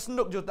ya kata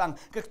kesenduk jutang,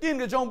 ketin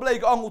ke jong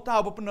blai ke ong utah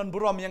upenan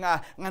buram yang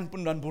ngan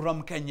penan buram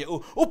kenya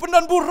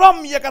upenan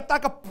buram ya kata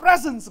ke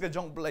presence ke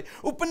jong blai,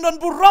 upenan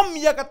buram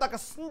ya kata ke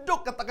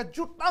senduk kata ke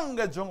jutang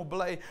ke jong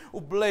blai,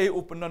 ublai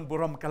upenan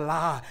buram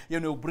kala,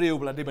 ya nu breu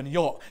blai de ban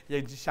yo,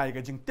 ya syai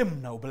ke jing tim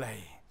na blai,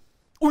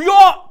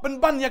 uyo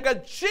penban ya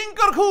ke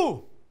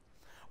jingkerku.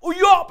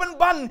 Uyo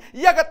penban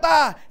ya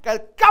kata ka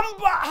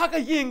kamba ha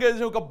ka ying ke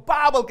ka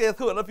Bible ke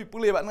thu la fi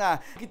pule bat nga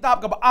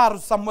kitab ka ba ar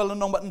Samuel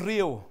nong bat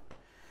riu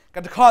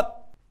ka dekat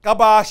ka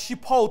ba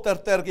shipau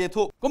ter ke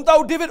thu kum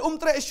tau David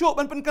tre syuk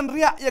ban pen kan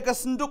ria ya ka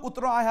senduk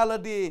utrai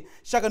haladi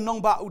syaka nong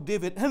ba u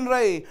David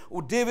Henry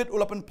u David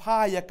ulapan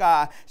pa ya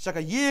ka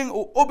syaka ying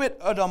u Obed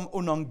Edom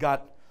unong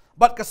Gad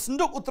bat ka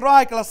senduk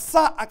utrai kala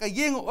sa ka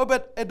ying u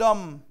Obed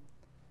Edom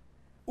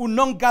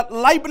unong Gad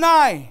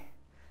laibnai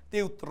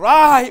tiu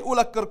trai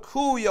ula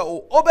kerku ya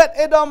u Obed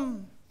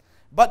Edom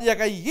bat ya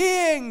ka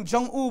yeng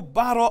jong u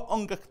baro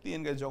ong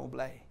kektien ka jong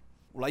blai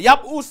ula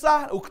yap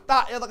usah u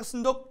kta ya ta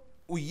kesenduk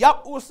u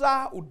yap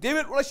usah u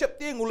David ula syap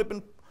ting ula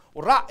pen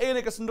ura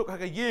ene kesenduk ha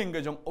ka yeng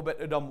ka jong Obed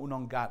Edom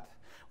unong Gad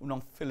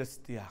unong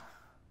Philistia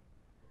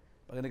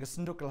bagane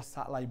kesenduk la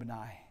sa lai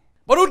benai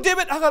baru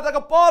David ha ka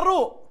ta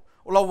paru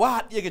ula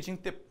wat ya ka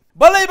jingtip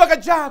balai baka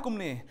jakum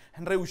ni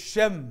henry u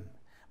Shem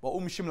ba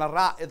shim la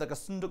ra eta ka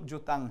senduk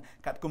jutang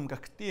kat kum ka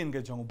ketin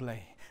ke jong blai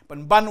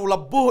penban ula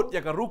but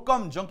ya ka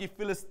rukom jong ki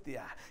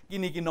Philistia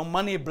kini kinong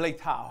mani blai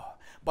tau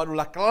ba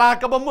ula kla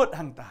ka bamut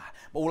hangta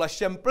ba ula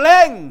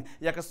sempleng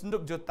ya ka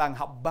senduk jutang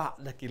habba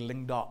laki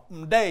lengdo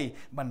mdai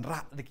ban ra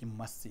laki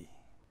masi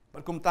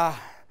berkum ta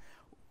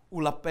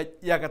ula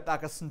pet ya ka ta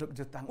ka senduk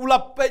jutang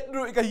ula pet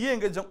ru ka yeng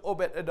ke jong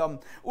Obed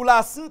Edom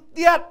ula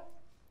sentiat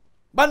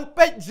ban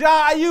pet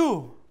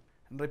jayu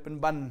ndai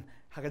penban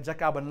haka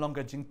jaka ban long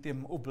ka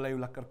jingtim ublai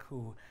ula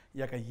kerku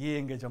ya ka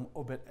yeng ke jong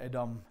Obed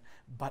Edom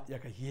bat ya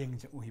ka yeng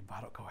jong uhi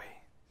barok kawai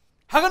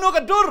haka no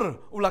ka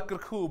dur ula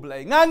kerku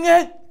blai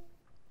nganget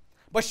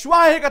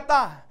baswai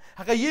kata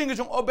haka yeng ke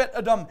jong Obed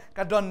Edom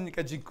ka don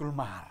ka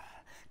jingkulmar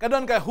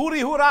Kadon ka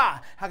huri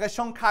hura, haga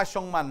shong ka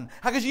shong man.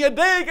 Haga jia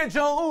day ka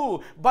jong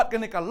bat ka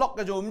ne ka lok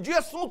ka jom jia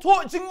so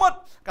tho jing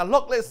mot. Ka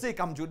lok le se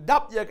kam ju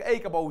dap ya ka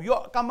ka bau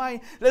yo ka mai.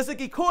 Le se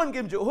ki khon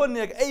kim ju hon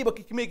ya ka ba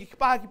ki me ki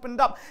pa ki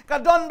pendap.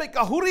 Kadon be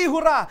ka huri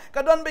hura,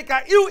 kadon be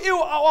ka iu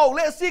au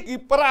le se ki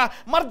para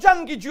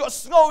marjan ki ju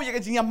snow ya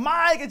ka jing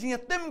mai ka jing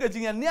tim ka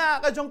jing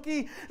nya ka jong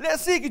ki le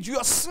se ki ju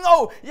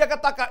snow ya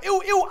ka ta ka iu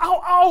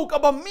au ka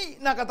ba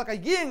mi na ka ta ka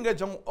yeng ka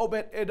jong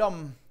Obed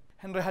Edom.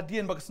 Henry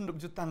hadian bak senduk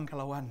jutang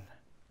kalawan.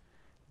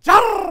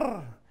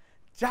 Jar!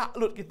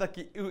 Jaklut kita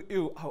ki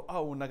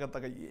au na kata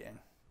ka yeng.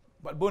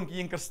 Bat bon ki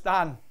yeng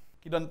Kristan.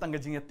 Ki don tang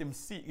gajing tim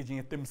si, gajing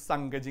tim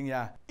sang, gajing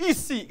ya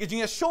isi, gajing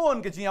ya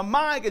Sean, gajing ya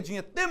mai,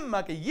 gajing ya tim ma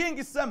ke yeng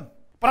ki sem.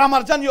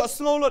 Pramarjan yo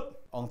sngolut.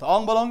 Ong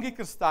taong balong ki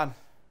Kristan.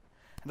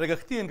 Rega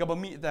ktien ka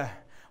bami ta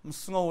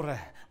msngore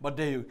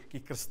badeu ki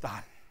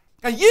Kristan.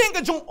 Ka yeng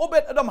ka jong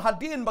Obed Edom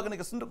hadian bak ne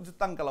ka senduk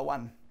jutang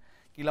kalawan.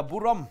 Kila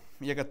buram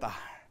ya kata.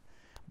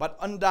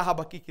 Bat anda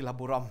habaki kila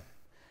buram.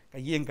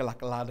 Kayeng kala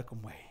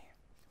kumai.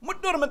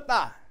 Mudur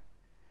mata.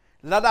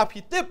 Lada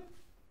pitip.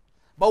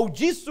 Bau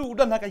Jisu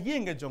dan haka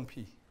yeng ke jong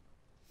pi.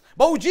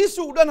 Bau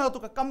Jisu dan haka tu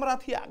ka kamera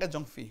thia ke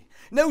jong fi.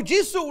 Nau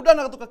Jisu dan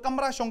haka tu ka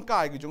kamera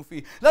shongkai ke jong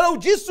fi.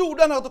 Lalu Jisu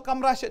dan haka tu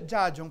kamera shet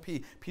ja jong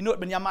pi. Pinut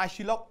benyama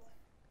Shillong.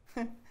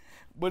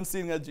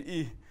 Bensin ngaji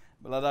i.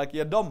 Belada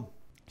kia dom.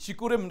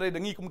 Syukurim dari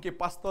dengi kum ke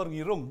pastor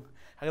ngirung.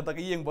 Haka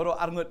tak yeng baru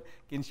arngut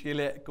kin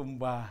shile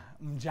kumba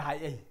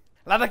mjai.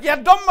 Lada kia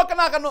dom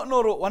makana kan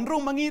noro wan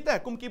rung mangita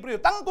kum kibriu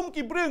tang kum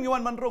kibriu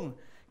ngiwan man rung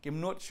kim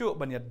not syu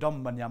ban ya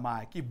dom ban ya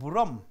mai ki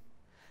buram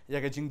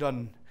ya ke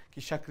jingdon ki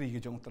syakri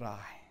ke jong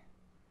trai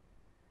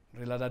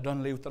relada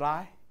don leu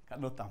trai kat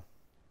notam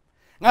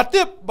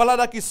ngatip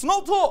balada ki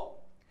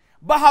snotho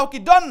bahau ki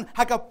don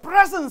haka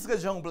presence ke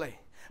jong blai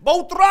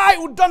bau trai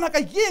udan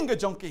haka yeng ke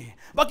jong ki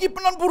baki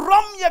penon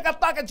buram ya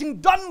kata ke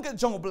jingdon ke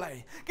jong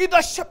blai kita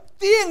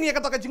syapting ya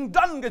kata ke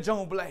jingdon ke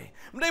jong blai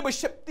mendai ba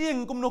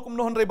syapting kumno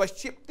ndai ba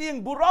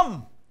syapting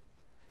buram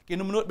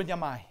kinu menurut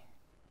benyamai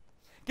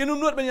kinu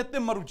menurut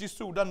benyatim maru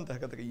Jisu dan ta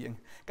kata ke yeng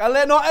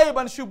kale no ai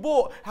ban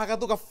syubo haka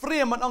tu ka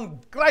frame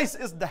on Christ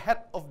is the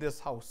head of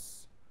this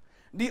house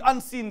the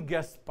unseen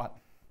guest part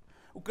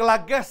ukala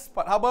guest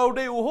part habau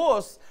dei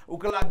host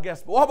ukala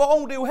guest wa ba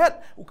ong dei head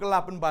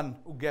ukala penban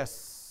u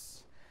guest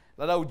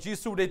Ladau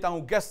Jisu dei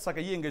tangu gas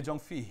saka yeng ke jong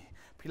fi.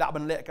 Pila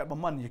ban lek kat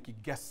baman ya ki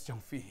gas jong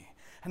fi.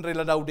 Henry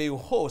ladau dei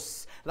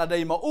host,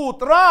 ladai ma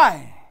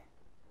try.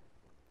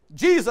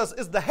 Jesus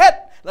is the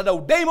head,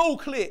 ladau dei ma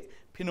kle.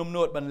 Pinum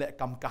not ban lek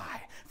kam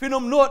kai.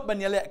 Pinum not ban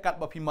ya lek kat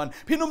bapiman.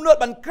 Pinum not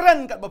ban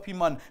kren kat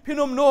bapiman.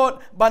 Pinum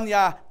not ban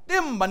ya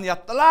tim ban ya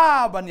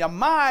tela ban ya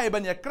mai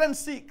ban ya kren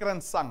si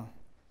kren sang.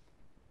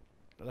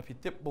 Ladau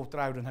pitip bau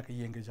try dan hak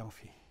yeng ke jong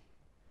fi.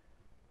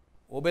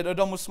 Obed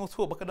Edom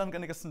musmutu bakadan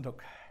kan ke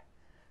sendok.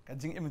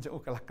 Kajing im jeng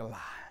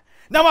kalah.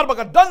 Namar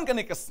bakadan kan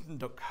ke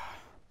sendok.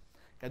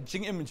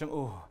 Kajing im jeng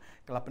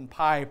kelapen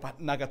pai pat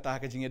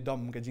nagata kajing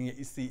Edom kajing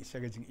isi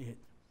sya kajing it.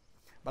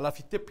 Bala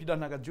fitip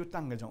pidan naga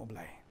jutang ke jong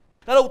oblai.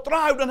 Lalu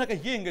try dan naga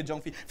yeng ke jong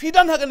fi.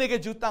 Fidan naga ne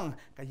ke jutang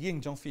ka yeng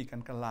jong fi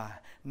kan kalah.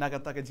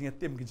 Nagata kajing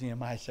tim kajing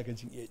mai sya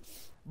kajing it.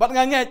 Bat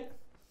nganget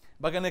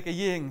bagane ke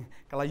yeng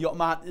kala yok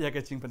mat ya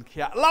ke jing pen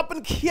khia. Lapen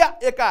khia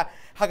ya ka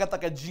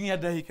hagata kajing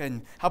dai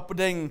kan.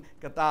 Hapdeng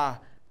kata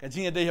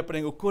kajing dai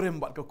hapdeng ukurim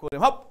bat ko kurim.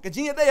 Hap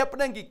kajing dai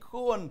hapdeng ki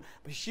kon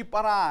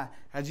pishipara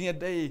kajing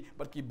dai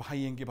bat ki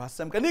bahayeng ki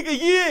basam kan ke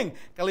yeng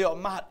kala yok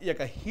mat ya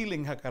ka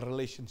healing ha ka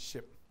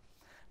relationship.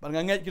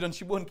 Banganget kidon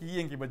sibun ki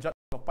yeng ki bajat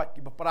bapat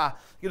ki bapara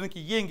kidon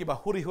ki yeng ki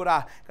bahuri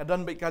hura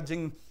kadon bai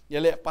kajing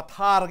yale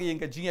pathar ki yeng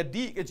kajing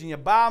di kajing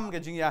bam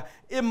kajing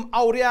im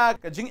auria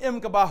kajing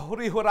im ka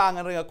bahuri hura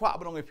ngan kwa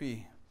brong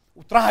epi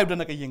utrai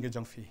dan ka yeng ke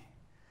jong fi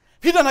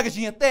fidan ka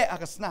jing te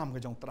aka snam ka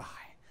jong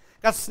trai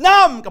ka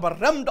snam ka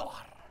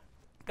baramdor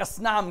ka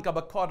snam ka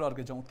bakodor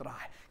ka jong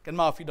trai kan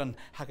ma fidan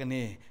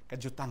hakane ka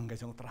jutang ka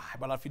jong trai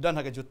bala fidan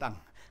ka jutang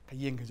ka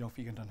yeng ka jong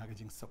fi kan dan ka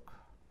jing sok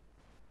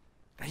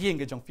ka yeng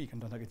ka jong fi kan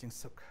dan ka jing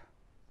sok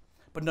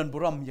pendan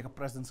buram ya ka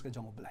presence ka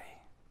jong oblai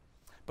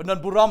pendan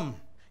buram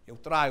ya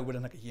utrai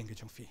wala ka yeng ka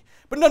jong fi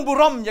pendan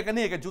buram ya ka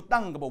ne ka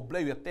jutang ka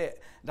oblai ya te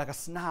da ka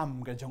snam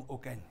ka jong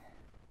oken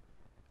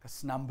ka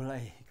snam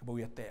blai ka bo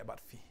ya te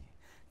bat fi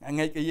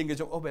ngai ka yeng ka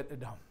jong Obed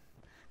Edom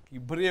ki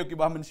breu ki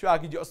bah men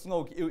syua ki jo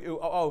sngo ki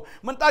au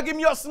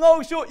mentagim yo sngo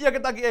syu ya ka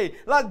tagi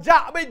la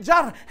ja be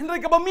jar henry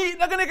ka bami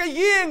da ka ne ka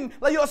yeng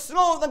la yo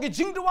sngo tang ki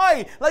jing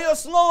duai la yo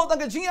sngo tang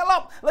ka jing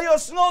lap la yo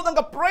sngo tang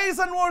ka praise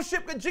and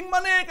worship ka jing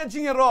mane ka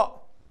jing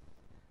ro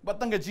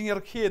batang ke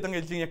jingir khi tang ke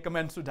jingir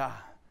kemen sudah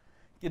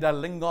kita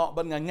lengok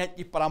ban nganget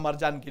ki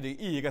paramarjan ki de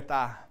i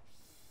kata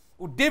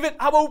u David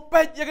abau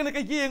pet ya kena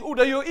ke yeng u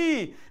dayo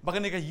i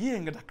bakan ke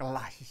yeng kada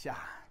kelah sisya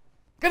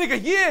kena ke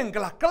yeng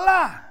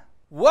kelah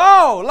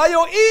wow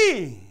layo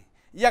i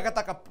ya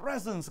kata ka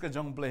presence ke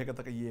jong blai kata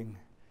ke yeng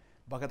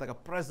ba kata ka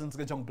presence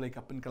ke jong blai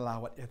ka pen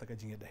kelawat ya kata ke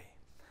jingir dai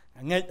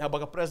ngay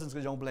haba ka presence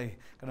ka jong Balei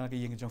kana ka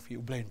yeng jong fi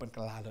u Balei pan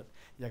kalalat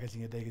ya ka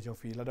jing dei ka jong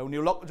fi la dau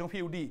new lock jong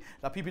fi di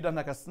la pi dan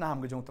ka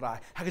snam ka jong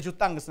trai ha ka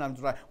jutang ka snam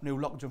trai new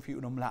lock jong fi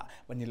u nom la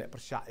ban ni le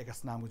persya ka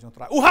snam ka jong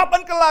trai u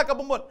haban kala ka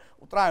bomot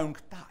u trai un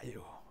kta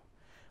yo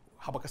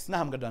haba ka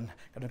snam ka dan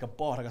ka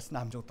por ka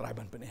snam jong trai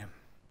ban pen em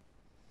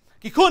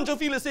ki kon jong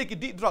fi le se ki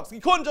di drugs ki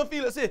kon jong fi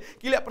le se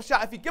ki le persya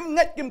fi kem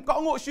ngat kem ko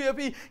ngo shue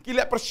fi ki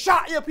le persya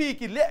ya fi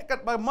ki le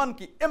kat ba man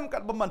ki em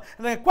kat ba man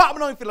na kwa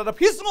ba fi la da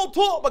pis ngo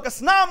tho ba ka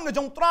snam ka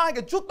jong trai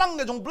ka jutang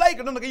ka jong Balei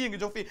ka dan ka yeng ka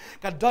jong fi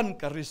ka dan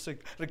ka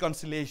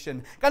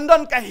reconciliation ka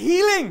dan ka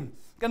healing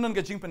ka dan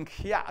ka jing pen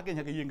khia ka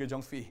yeng ka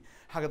jong fi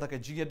ha ka ta ka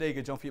jing dei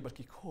ka jong fi ba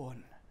ki kon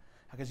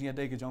ha ka jing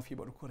dei ka jong fi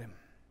ba ku rem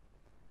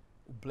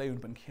u Balei un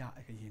pen khia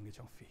ka yeng ka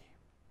jong fi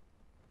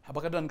ha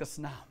ba ka dan ka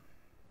snam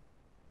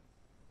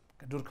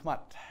kadur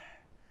khmat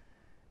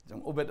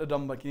jong obet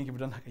adam ba kini ki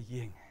budan ha ka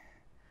yeng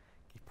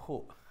ki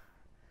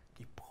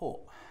pho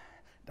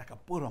da ka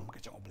purom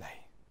ka jong Balei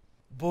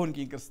bon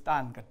ki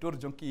kristan ka tur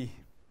jong ki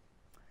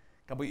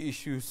ka ba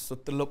issue so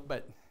telop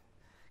bet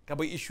ka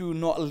ba issue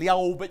no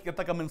liao bet ka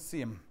ta ka men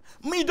sim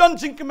mi don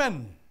jing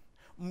kemen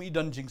mi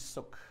don jing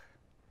sok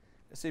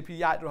se pi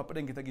ya ro pa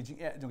deng kita ki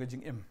jing jong ka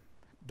jing em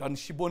don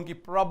shibon ki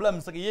problem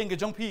sa ki yeng ka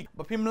jong pi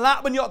ba pim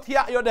la ban yo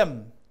thia yo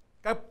dem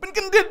ka pen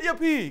kendit ya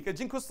pi ka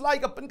jing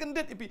kuslai ka pen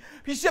kendit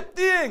pi siap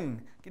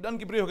ting ki dan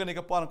ki brio ka ne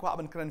ka pon kwa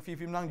ban kran fi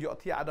nang yo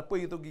thia ada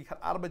poi tu ki khat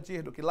ar ba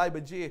je do ki lai ba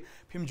je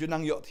phim ju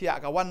nang yo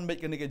thia ka wan bet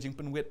ka ne ka jing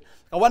pen wet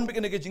ka wan bet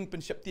ka ne ka jing pen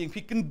siap ting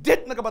pi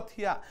kendit na ka ba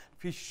thia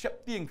pi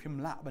siap ting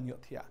phim la ban yo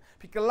thia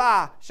pi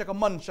kala sha ka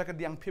man sha ka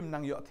diang phim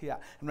nang yo thia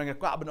nang ka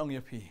kwa ban ong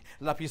ya pi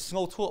la pi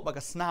sngo thu ba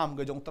ka snam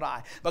ka jong trai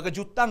ba ka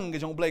jutang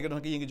ka jong Balei ka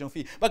dan ka yeng ka jong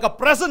fi ba ka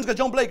present ka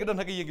jong Balei ka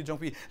dan ka yeng ka jong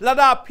fi la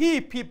da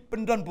pi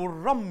pen dan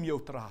buram yo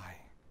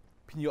trai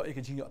pin yo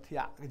ka jing yo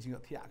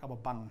thia ka ba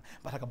bang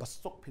ba ka ba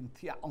sok pin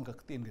thia ong ka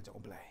tin ka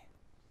jong Balei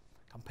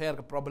compare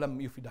ka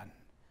problem you fi dan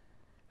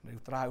na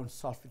try un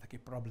solve the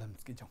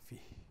problems ki jong fi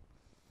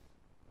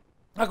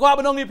na kwa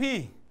banong ni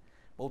pi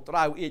bo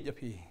try u et ya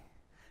pi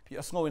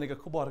asngo ni ka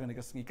kubor ka ni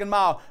ka sngi kan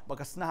mau ba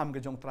ka snam ka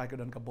jong try ka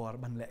dan ka bor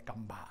ban le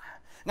kamba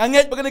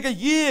nganget ba ka ni ka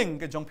yeng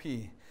ka jong pi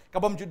ka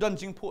bam ju dan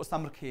jing pho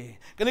sam rkhe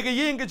ka ni ka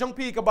yeng ka jong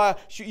pi ka ba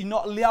shu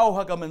ino liao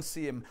ha ka man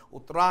sim u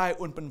try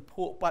un pen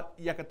pho pat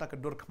ya ka ta ka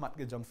dur khmat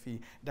ka jong fi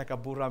da ka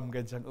buram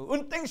ka jong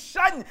un teng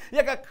shan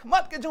ya ka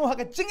khmat ka jong ha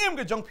ka jingem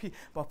ka jong pi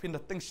ba pin da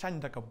teng shan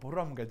da ka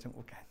buram ka jong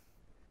u kan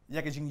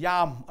ya ka jing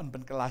yam un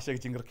pen kala sha ka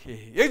jing rkhe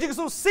ya jing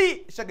su si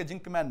sha ka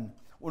jing kemen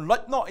un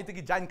lot no itu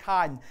ki jan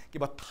khan ki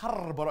ba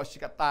thar boro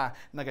sikata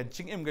na ka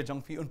jing em ka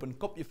jong fi un pen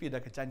kop ye fi da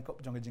ka jan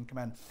kop jong ka jing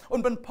kemen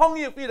un pen phong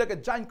ye fi da ka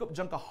jan kop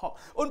jong ka hok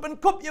un pen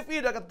kop ye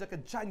fi da ka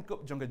jan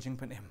kop jong ka jing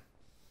pen em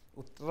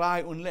u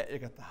try un le ye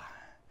ka ta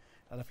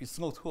la fi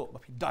sngo tho ba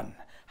fi dan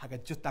ha ka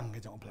jutang ka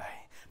jong Balei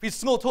fi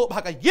sngo tho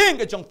ba ka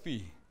yeng ka jong fi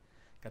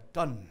ka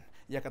dan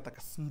ya ka ta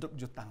ka snduk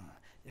jutang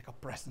ya ka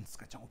presence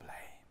ka jong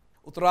Balei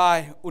u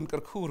try un kar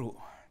khuru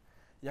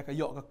ya ka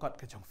yo ka kot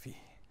ka jong fi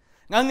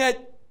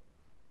nganget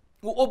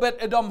u obet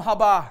edom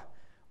haba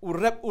u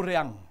rep u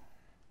reang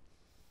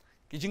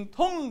ki jing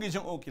thong ki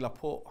jing u ki la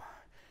pho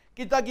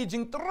kita ki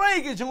jing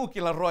trai ki jing u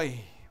ki la roi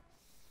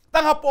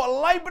tang ha po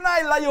lai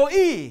benai la yo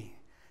i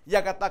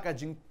ya kata ka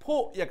jing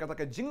pho ya kata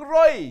ka jing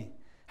roi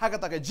ha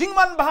kata ka jing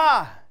man ba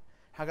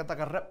ha kata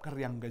ka rep ka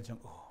riang ka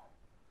jing u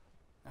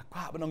na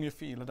kwa banong ye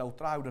fi la dau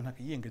trai u dan ha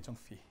ka yeng ka jong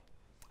fi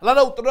la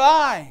dau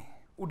trai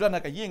u dan ha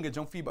ka yeng ka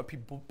jong fi ba pi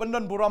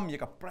pendan buram ya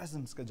ka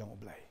presence ka jong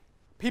Balei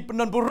pi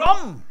pendan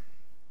buram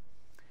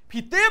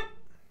pitip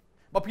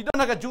ba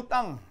pidan ka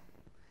jutang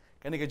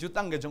kan ka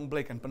jutang ka jong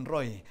Balei kan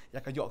penroi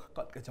ya ka yo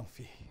ka kot ka jong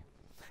fi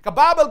ka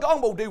babel ka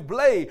ong ba de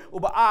Balei u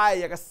ba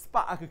ai ya ka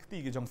spa ka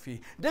kti ka jong fi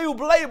de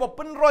Balei ba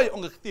penroi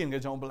ong ka tin ka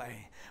jong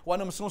Balei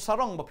wanam sung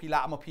sarong ba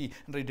pila ma pi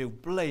re de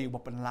Balei ba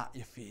penla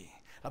ye fi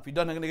la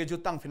pidan ka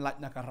jutang fin lat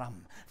na karam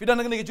pidan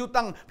ka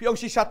jutang pi ong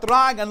shisha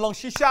tra ngan long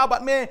shisha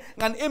bat me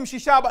ngan em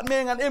shisha bat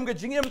me ngan em ka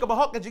jing em ka ba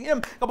hok ka jing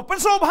em ka ba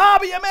penso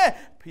ba bi me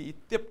pi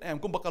tip em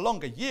kum ba ka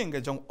long ka yeng ka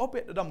jong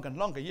opet dam kan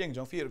long ka yeng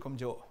jong fi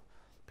kumjuh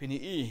pini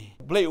i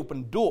Balei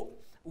open do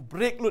u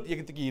break lut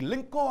ye kitaki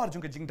lingkor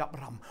jong ka jing dap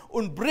ram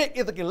un break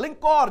ye taki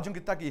lingkor jong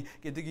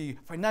kitaki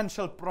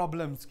financial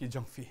problems ki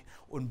jong fi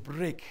un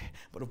break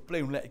baru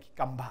Balei un le ki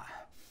kamba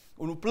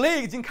un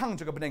Balei jing khang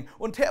jong ka beneng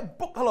un the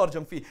buk halor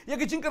jong fi ye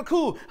ki jing kar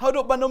khu ha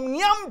do banom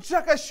nyam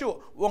chaka shu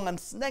wongan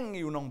sneng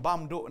yu nong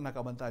bam do na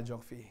ka bantai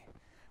jong fi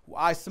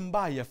ai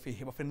sembah ya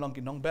fi ba fin long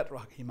ki nong bet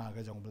rak hi ma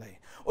ka jong Balei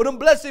un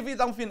bless fi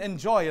tang fin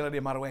enjoy la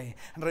de marway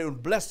and un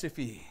bless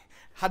fi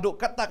haduk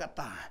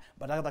kata-kata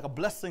pada kata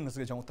blessing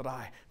se jong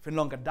trai fin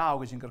long ka dau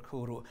ke jing kar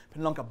khuru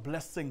fin long ka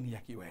blessing ya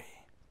ki wei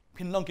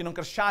fin long ki nong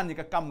kar shan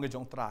ka kam ke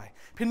jong trai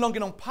fin long ki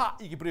nong pha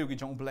ki breu ki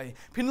jong Balei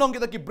fin long ki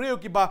ta ki breu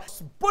ki ba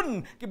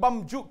spun ki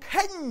bam ju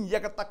khen ya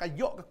kata ka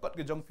yo ka kot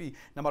ke jong fi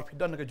namar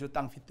fidan ka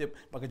jutang fitip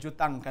ba ka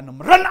jutang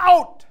kanum run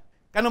out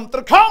kanum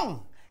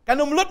terkhong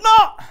kanum lut no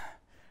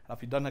la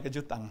fidan ka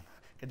jutang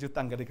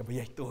ka de ka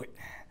bayai tu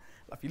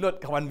la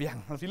filut kawan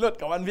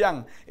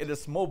biang it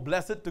is more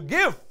blessed to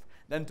give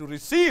than to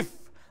receive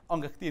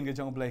ong ka tin ka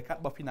jong blai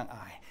kat ba pinang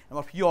ai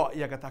namar pio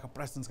ya ka ta ka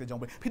presence ka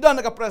jong blai pidan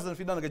ka presence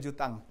pidan ka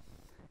jutang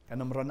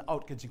kanam run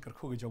out ka jing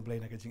kerku ka jong blai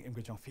na ka jing em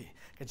ka jong fi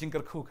ka jing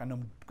kerku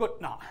kanam kut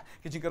na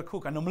ka jing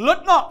kerku kanam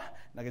lut na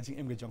na ka jing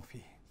em ka jong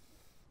fi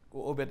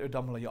ku obet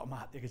udam la yo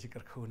mat ya ka jing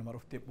kerku namar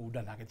utip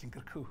udan na ka jing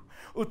kerku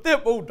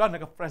utip udan na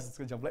ka presence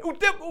ka jong blai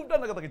utip udan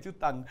na ka ta ka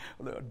jutang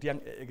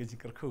diang ka jing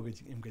kerku ka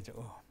jing em ka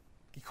jong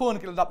ki khon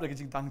ki dap ka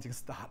jing tang jing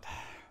start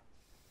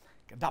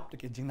ka dap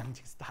ka jing nang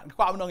jing start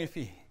kwa nong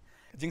fi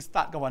jing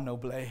start ka wan no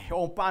blai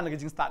ong pan ka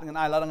jing start ngan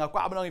ai la nga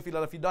kwa nong fi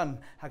la fi dan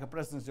ha ka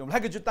presence jong ha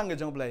ka jutang ka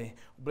jong blai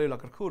la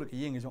ka khur ka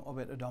yeng jong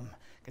obet udam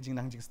ka jing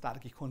nang jing start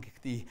ki khon ki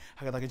ti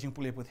ha ka ta ka jing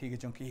pule puthi ka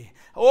jong ki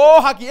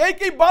ha ki ai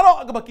ki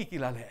baro ka ba ki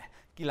la le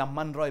ki la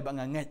man roi ba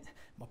nga nget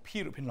ma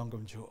phiru phin long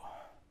kumjuh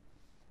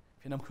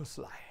phinam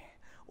khuslai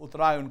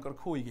utraun kar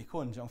khui ki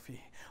khon jong fi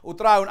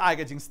utraun ai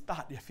ka jing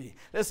start ya fi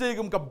le se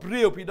gum ka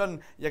breu pi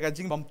don ya ka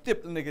jing bam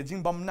tip ne ka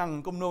jing bam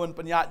nang kum no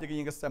pan ya ka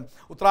yeng ka sam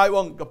utrai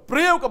wong ka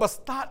breu ka ba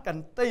start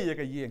kan tai ya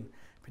ka yeng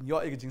pin yo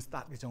ka jing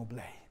start ka jong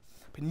blai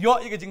pin yo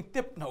ka jing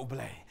tip na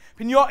blai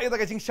pin yo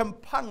ka jing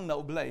champang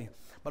na blai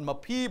ban ma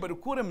phi ba du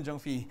kurem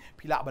jong fi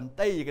la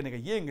Bantei ka ne ka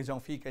yeng ka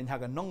jong fi ka ha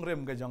ka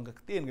Nongkhryiem ka jong ka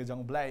tien ka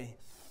jong blai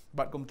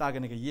bat kum ta ka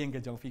ne ka yeng ka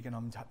jong fi ka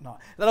nam jat na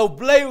la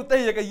blai u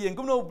tai ka yeng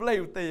kum no blai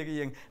u tai ka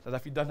yeng la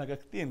fi dan ka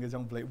tien ka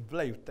jong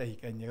blai u tai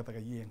ka ne ka ta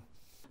ka yeng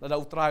la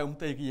utrai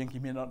tai ka yeng ki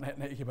men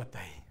ne ki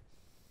batai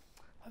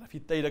la fi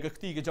tai da ka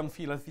ti ka jong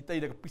fi la fi tai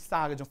da ka pisa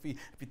ka jong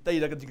fi tai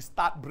da ka jing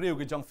start breu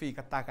ka jong fi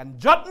ka ta kan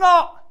jat na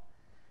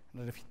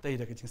la fi tai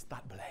da ka jing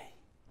start blai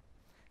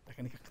ta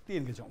ka ne ka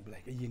tien ka jong blai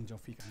ka yeng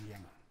jong fi ka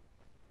yeng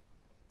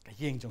ka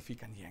yeng jong fi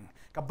kan yeng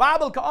ka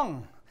babel ka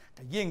ong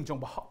ka yeng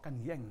jong ba hok kan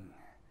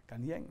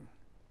yeng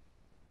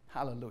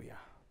hallelujah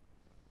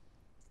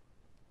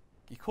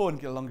ki khon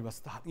ki long ki ba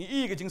start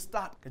ngi ka jing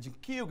start ka jing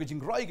kiu ka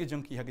jing roi ka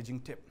jong ki ha ka jing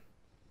tip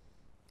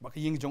ba ka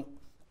yeng jong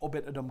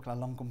obet adam kala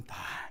long kum ta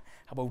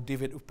ha ba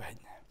David upen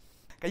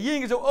ka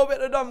yeng jong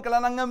obet adam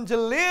kala nangam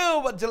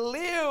jeliu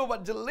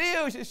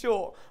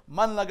shisho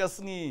man laga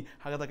sngi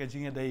ha ka ta ka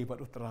jing dai ba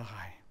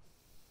utrai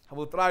ha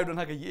ba utrai don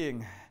ha ka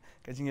yeng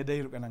ka jing dai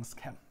ru ka nang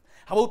scam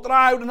Habau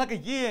trai udah nak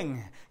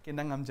yeng,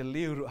 kena ngam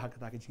jeliu hak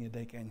tak kecing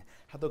dai kan.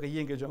 Hatu ke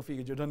yeng ke jong fi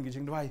ke Jordan ke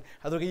jing dwai,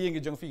 hatu ke yeng ke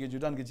jong fi ke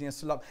Jordan ke jing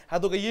Shillong,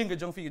 hatu ke yeng ke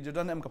jong fi ke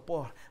Jordan em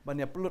kapor,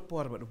 banyak pelut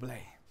por batu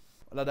belai.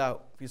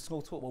 Lada fi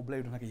sngo tu bau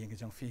belai udah nak yeng ke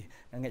jong fi,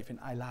 ngai fin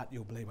ai lat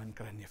yo belai ban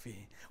keren ya fi.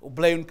 U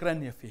belai un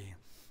keren ya fi.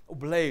 U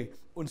belai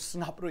un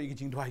snap ro ke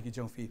jing dwai ke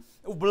jong fi.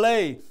 U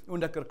belai un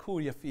dak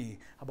kerku ya fi.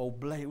 Habau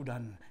belai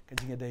udan ke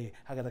jing dai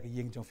hak tak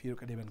yeng jong fi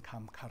ke dai ban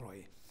kam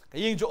karoi. Ke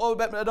yeng jo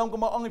obet adong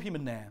ko ma ong fi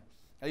menna.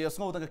 Layo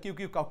sngo tang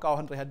kiu kau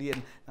han hadien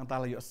nang ta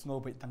layo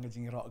sngo bait tang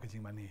jing ro ke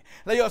jing mani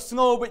layo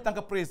sngo bait tang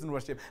praise and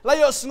worship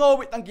layo sngo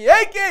bait tang ki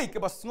ek ke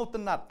bas sngo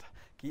tenat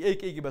ki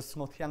ek ke bas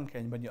sngo thiang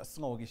kan ban yo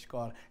sngo ki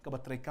skor ke ba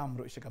tre kam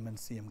ro shika man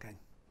siam kan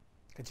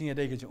ke jing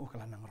dai ke jing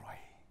ukala nang roi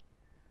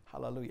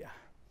hallelujah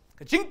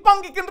ke jing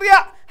pang ki ken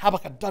ria ha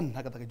ba ka dan ha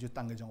ka ta ke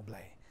jutang ke jong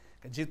blai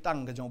ke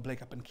jutang ke jong blai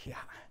ka pen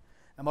khia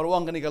namar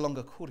wang ka ni ka long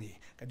ka khuri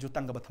ka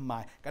jutang ka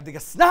batmai ka diga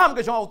snam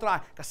ke jong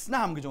utrai ka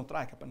snam ke jong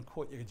trai ka pen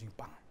khoi ke jing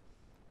pang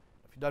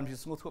dan fi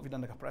sngo thu fi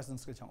dan ka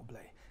presence ke jong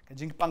blai ka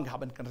jing pang ka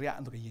ban kan ria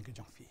antu ka yeng ke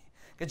jong fi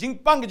ka jing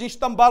pang ka jing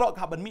stam barok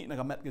ka ban mi na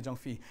ka met ke jong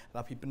fi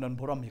la fi pendon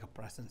boram ka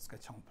presence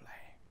ke jong blai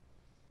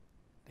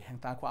di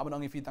hang ta kwa ban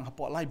ong fi tang ha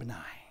po lai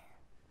benai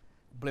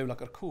blai la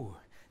ka khu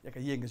ya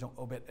ka yeng ke jong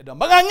obet edam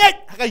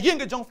banganget ka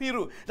yeng ke jong fi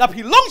ru la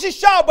fi long si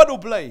sha ba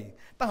do blai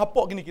tang ha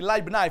po gini ki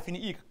lai benai fi ni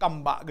i ka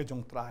kamba ke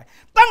jong trai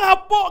tang ha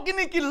po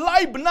gini ki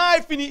lai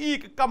benai fi ni i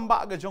ka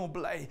kamba ke jong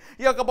blai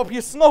ya ka pa fi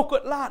sngo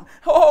kot lan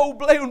oh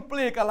blai un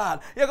play ka lan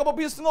ya ka pa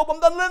fi sngo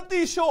bam dan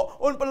lenti sho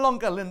un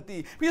pelong ka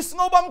lenti fi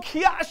sngo bam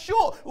khia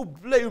sho u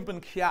blai un pen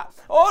khia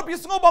oh fi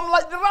sngo bam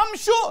lai drum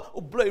sho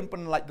u blai un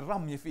pen lai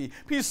drum ye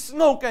fi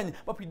sngo kan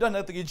pa fi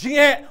dan ta ki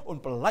jinge un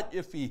pel lai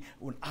ye fi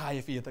un ai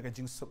fi ta ka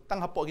jing sup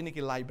tang ha po gini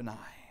ki lai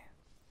benai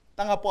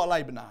tang ha po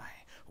lai benai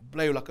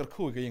blai la kar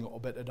khu ke yeng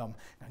obet adam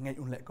ngai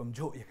un le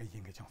kumjuh ya ka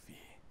yeng ke jong fi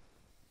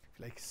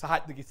like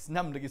sat lagi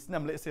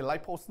snam le se lai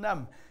post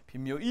snam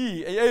pimyo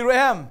ai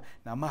ram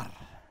namar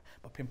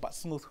pa pim pat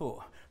sngo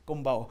thu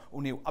kombau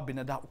uniu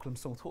abinada uklum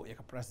song thu ya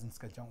ka presence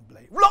ka jong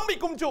blai long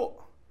bi kumjuh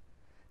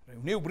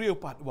uniu brio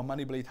pat wa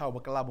mani blai thau ba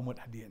kala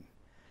bomot hadien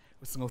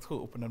sngo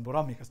thu upanan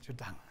borami ka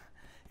chudang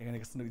ya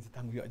ka sngo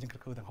jitang yo jeng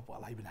kar khu tang ha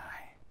lai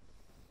benai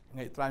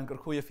ngai tran kar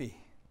khu ya fi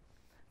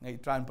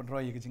ngai tran pon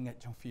roi ka jing ngai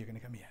jong fi ka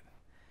ni ka mian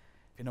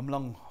Pinam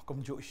long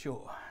kumjuh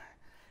show.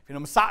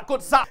 Pinam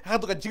sakut sak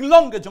kata ka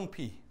jinglong ke jong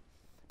pi.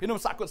 Pinam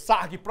sakut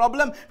sak ki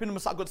problem. Pinam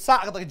sakut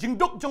sak kata ka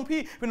jingduk jong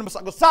pi. Pinam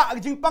sakut sak ki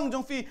jingpang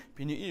jong pi.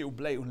 Pini i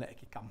ublai un lek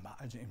ki kamba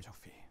jong jong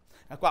pi.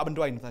 Aku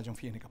abandoi nta jong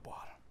pi ni ka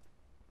por.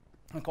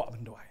 Aku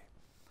abandoi.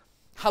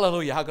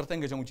 Hallelujah. Hagar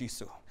tengah jong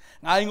Jisu.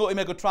 Ngai ngo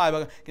ime ko try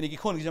ba kini ki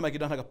khon ki jama ki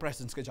don haga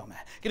presence ke jama.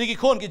 Kini ki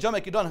khon ki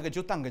jama ki don haga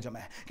jutang ke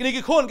jama. Kini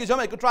ki khon ki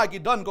jama ko try ki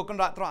don ko kan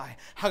rat try.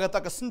 Haga ta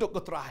ka senduk ko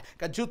try.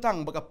 Ka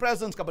jutang ba ka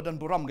presence ka badan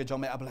buram ke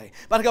jama ablay.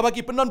 Ba ka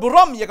bagi penon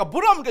buram ya ka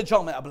buram ke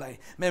jama ablay.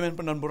 Memen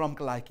penon buram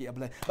ke lai ki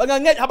ablay. Ba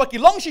ngai ha ba ki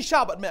long shi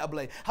shabat me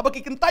ablay. Ha ba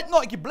ki kentait no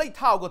ki blay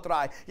tau ko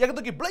try. Ya ka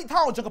to ki blay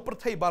tau jang ka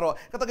perthai baro.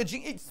 Ka ta ka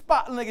jing it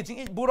spa na ka jing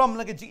it buram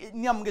na ka jing it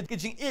nyam ka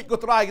jing it ko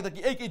try ka ta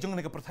ki ek jong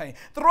na ka perthai.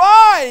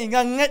 Try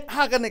ngai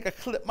ha ka ne ka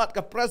klip mat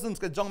ka presence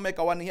ka jong me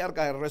ka wan hiar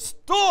ka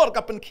restore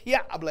ka pen khia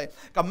ablay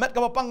ka met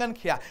ka pangan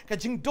khia ka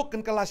jing duk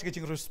kan kalas ka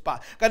jing ruspa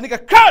ka ni ka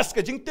curse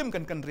ka jing tim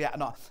kan ria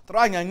no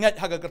try ngat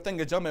ha ka kerteng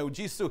ka jame u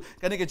Jisu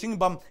ka ni ka jing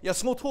bam ya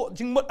smut ho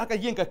jing mut ka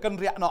yeng ka kan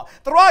ria no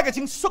try ka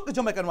jing suk ka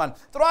jame kan wan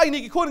try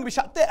ni ki khon ki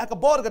shat te ka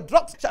bor ka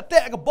drugs shat te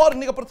ka bor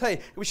ni ka perthai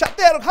ki shat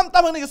te ro ham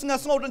tam ni ka snga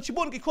sngo dan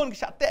chibun ki khon ki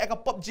shat te ka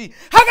PUBG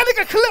ha ka ni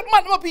ka clip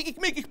mat ma pi ki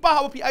me ki pa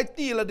ha pi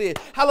IT la de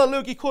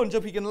hallelujah ki khon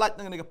jo pi kan light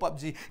ni ka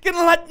PUBG kin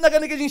light na ka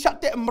ni ka jing shat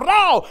te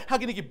mrao ha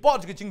ki ni ki bor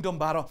ki jing dom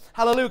baro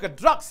hallelujah ka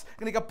drugs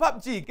kini ka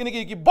PUBG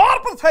kini ki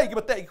bar perthai ki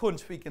batai khon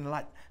speaking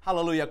light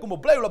hallelujah ku mo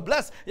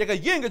bless ya ka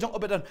yeng ka jong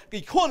obedan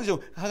ki khon jo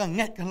ha ka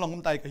ngat kan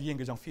long tai ka yeng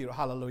ka jong firo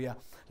hallelujah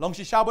long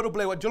si shabaru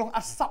blay wa julong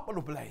asap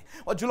lu blay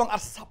wa julong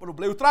asap lu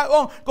blay utrai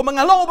ong ko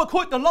mangalong ba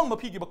khoi kan long ma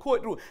pi ki ba khoi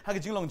ru ha ka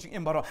jing long jing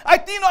em baro ai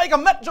ti no ai ka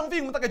met jong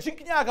ving ta ka jing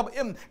knya ka ba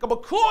em ka ba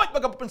khoi ba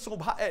ka pen so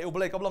ba e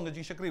blay ka long ka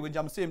jing shakri wen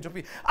jam sim jong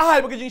pi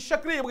ai ba ka jing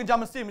shakri ba ka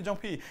jam sim jong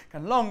pi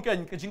kan long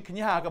kan ka jing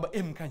knya ka ba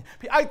em kan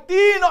pi ai ti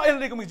no ai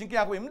le ka jing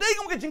knya ka em dei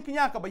ka jing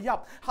knya ka ba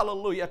yap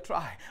hallelujah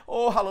try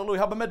oh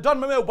hallelujah ha ba me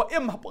don ma me ba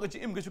em ha pa ka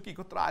jing em ka chuki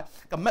ko try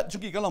ka met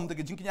chuki ka long ta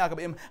ka jing knya ka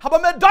ba em ha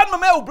ba me don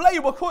ma me blay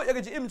ba khoi ya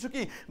ka jing em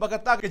chuki ba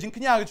ka ta ka jing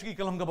knya ka chuki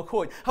ka long ka ba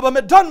khoi ha ba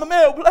me don ma me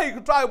blay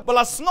ko try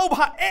bala snow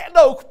ba e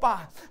do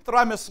pa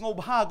try me snow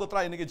ba ko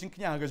try ni ka jing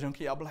knya ka jong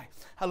ki ablay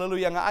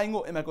hallelujah nga ai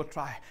ngo em ko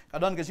try ka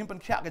don ka jing pen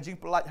khya ka jing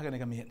pelai ha ka ni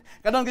ka mit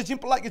ka don ka jing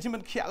pelai ka jing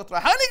pen khya ko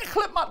try ha ni ka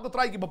clip mat ko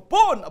try ki ba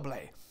bon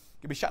ablay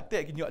ki bi shat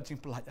te ki nyot jing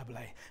pelai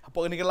ablay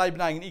apa ni ka live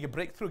na ni ka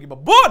breakthrough ki ba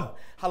bon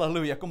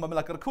hallelujah kum ba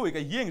mela ker khu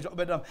ka yeng jo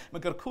bedam me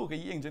ker khu ka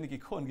yeng jo ni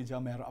ki khon ki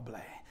jamera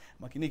ablay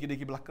makini ki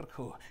ki blak ker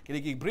khu ki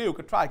ki breu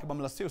ka try ka ba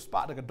mela siu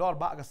spa da ka dor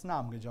ba ka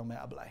snam ka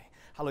jamera ablay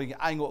hallelujah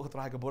ai ngo ko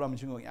try ka boram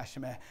jingo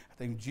ashme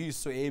thank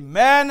Jesus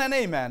amen and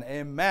amen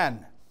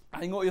amen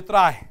ai ngo you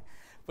try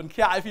pen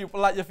khya ai fi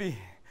pelai ya fi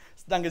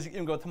sedang ka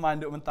jing ko thaman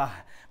duk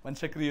mentah man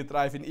chakri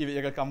try fin ibe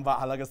ya ka kamba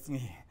ala ka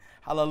sngi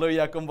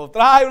hallelujah kum ba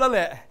try la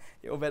le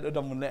yo bet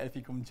odam mun le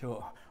fi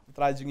kumjuh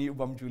try jingi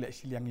ubam ju le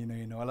Shillong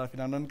ino ala fi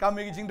nan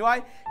kami ki jing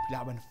doi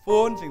pila ban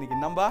phone jing ni ki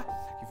number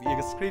ki fi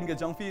ka screen ka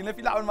jong fi le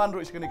pila ban man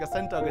ro ni ka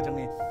center ka jong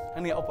ni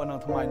hani open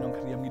Nongthymmai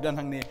Nongkhryiem ni dan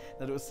hang ni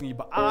da do sngi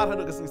ba ar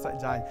da ka sngi sa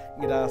jai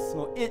ngi da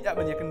sngo e ya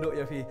ban ya kendo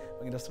ya fi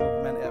ngi da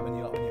sngo man ya ban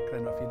ya ban ya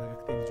kren fi na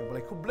ka tin ju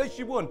boleh ku bless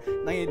you bun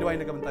nang i doi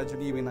na ka ban ta ju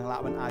ni nang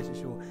la ban ai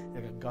shu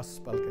ya ka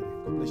gospel ka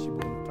ku bless you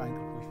bun try ka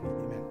ku fi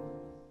amen